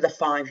over the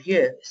 5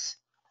 years,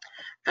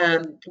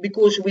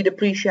 because we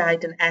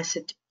depreciate an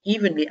asset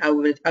evenly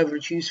over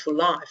its useful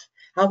life.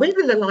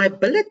 However, the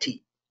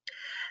liability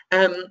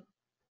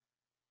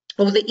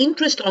or the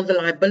interest on the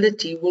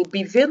liability will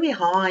be very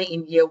high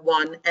in year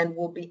 1 and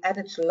will be at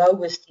its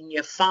lowest in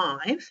year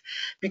 5,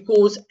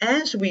 because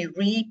as we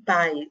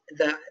repay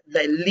the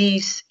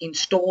lease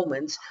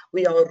installments,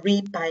 we are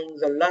repaying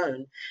the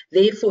loan.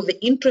 Therefore, the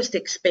interest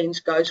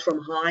expense goes from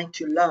high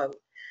to low.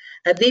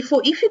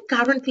 Therefore, if you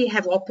currently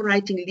have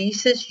operating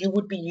leases, you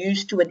would be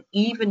used to an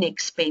even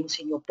expense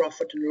in your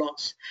profit and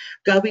loss.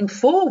 Going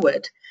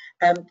forward,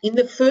 in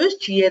the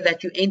first year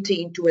that you enter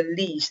into a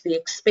lease, the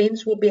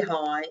expense will be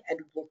high and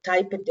will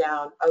taper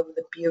down over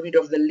the period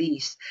of the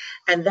lease.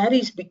 And that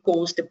is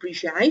because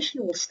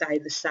depreciation will stay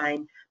the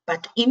same,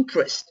 but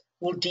interest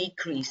will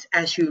decrease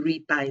as you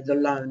repay the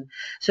loan.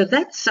 So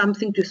that's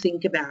something to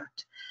think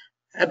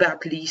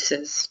about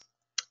leases.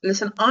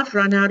 Listen, I've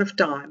run out of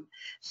time.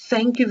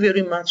 Thank you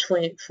very much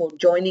for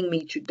joining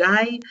me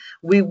today.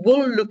 We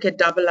will look at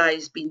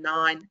AASB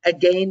 9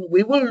 again.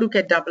 We will look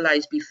at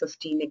AASB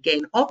 15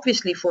 again.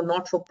 Obviously, for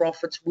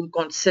not-for-profits, we'll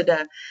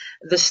consider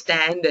the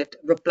standard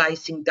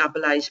replacing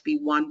AASB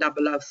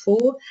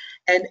 1004.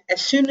 And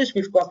as soon as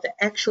we've got the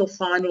actual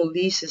final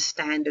leases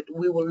standard,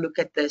 we will look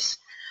at this.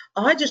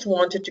 I just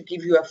wanted to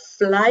give you a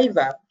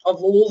flavor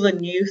of all the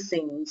new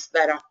things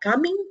that are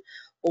coming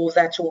or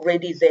that's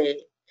already there.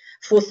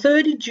 For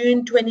 30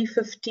 June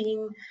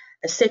 2015,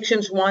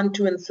 sections 1,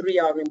 2, and 3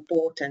 are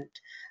important.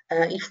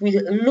 If we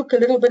look a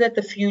little bit at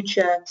the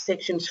future,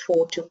 sections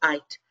 4 to 8.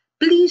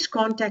 Please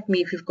contact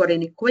me if you've got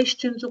any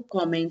questions or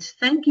comments.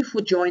 Thank you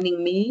for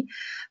joining me.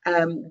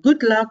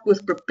 Good luck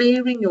with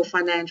preparing your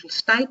financial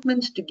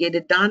statements to get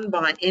it done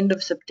by end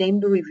of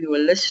September if you are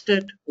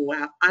listed, or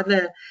our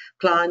other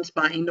clients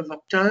by end of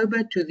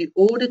October. To the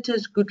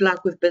auditors, good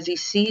luck with busy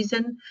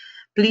season.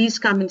 Please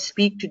come and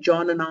speak to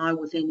John and I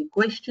with any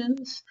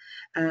questions.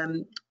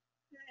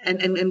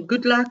 And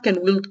good luck, and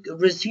we'll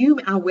resume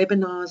our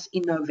webinars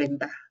in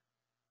November.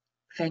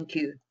 Thank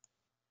you.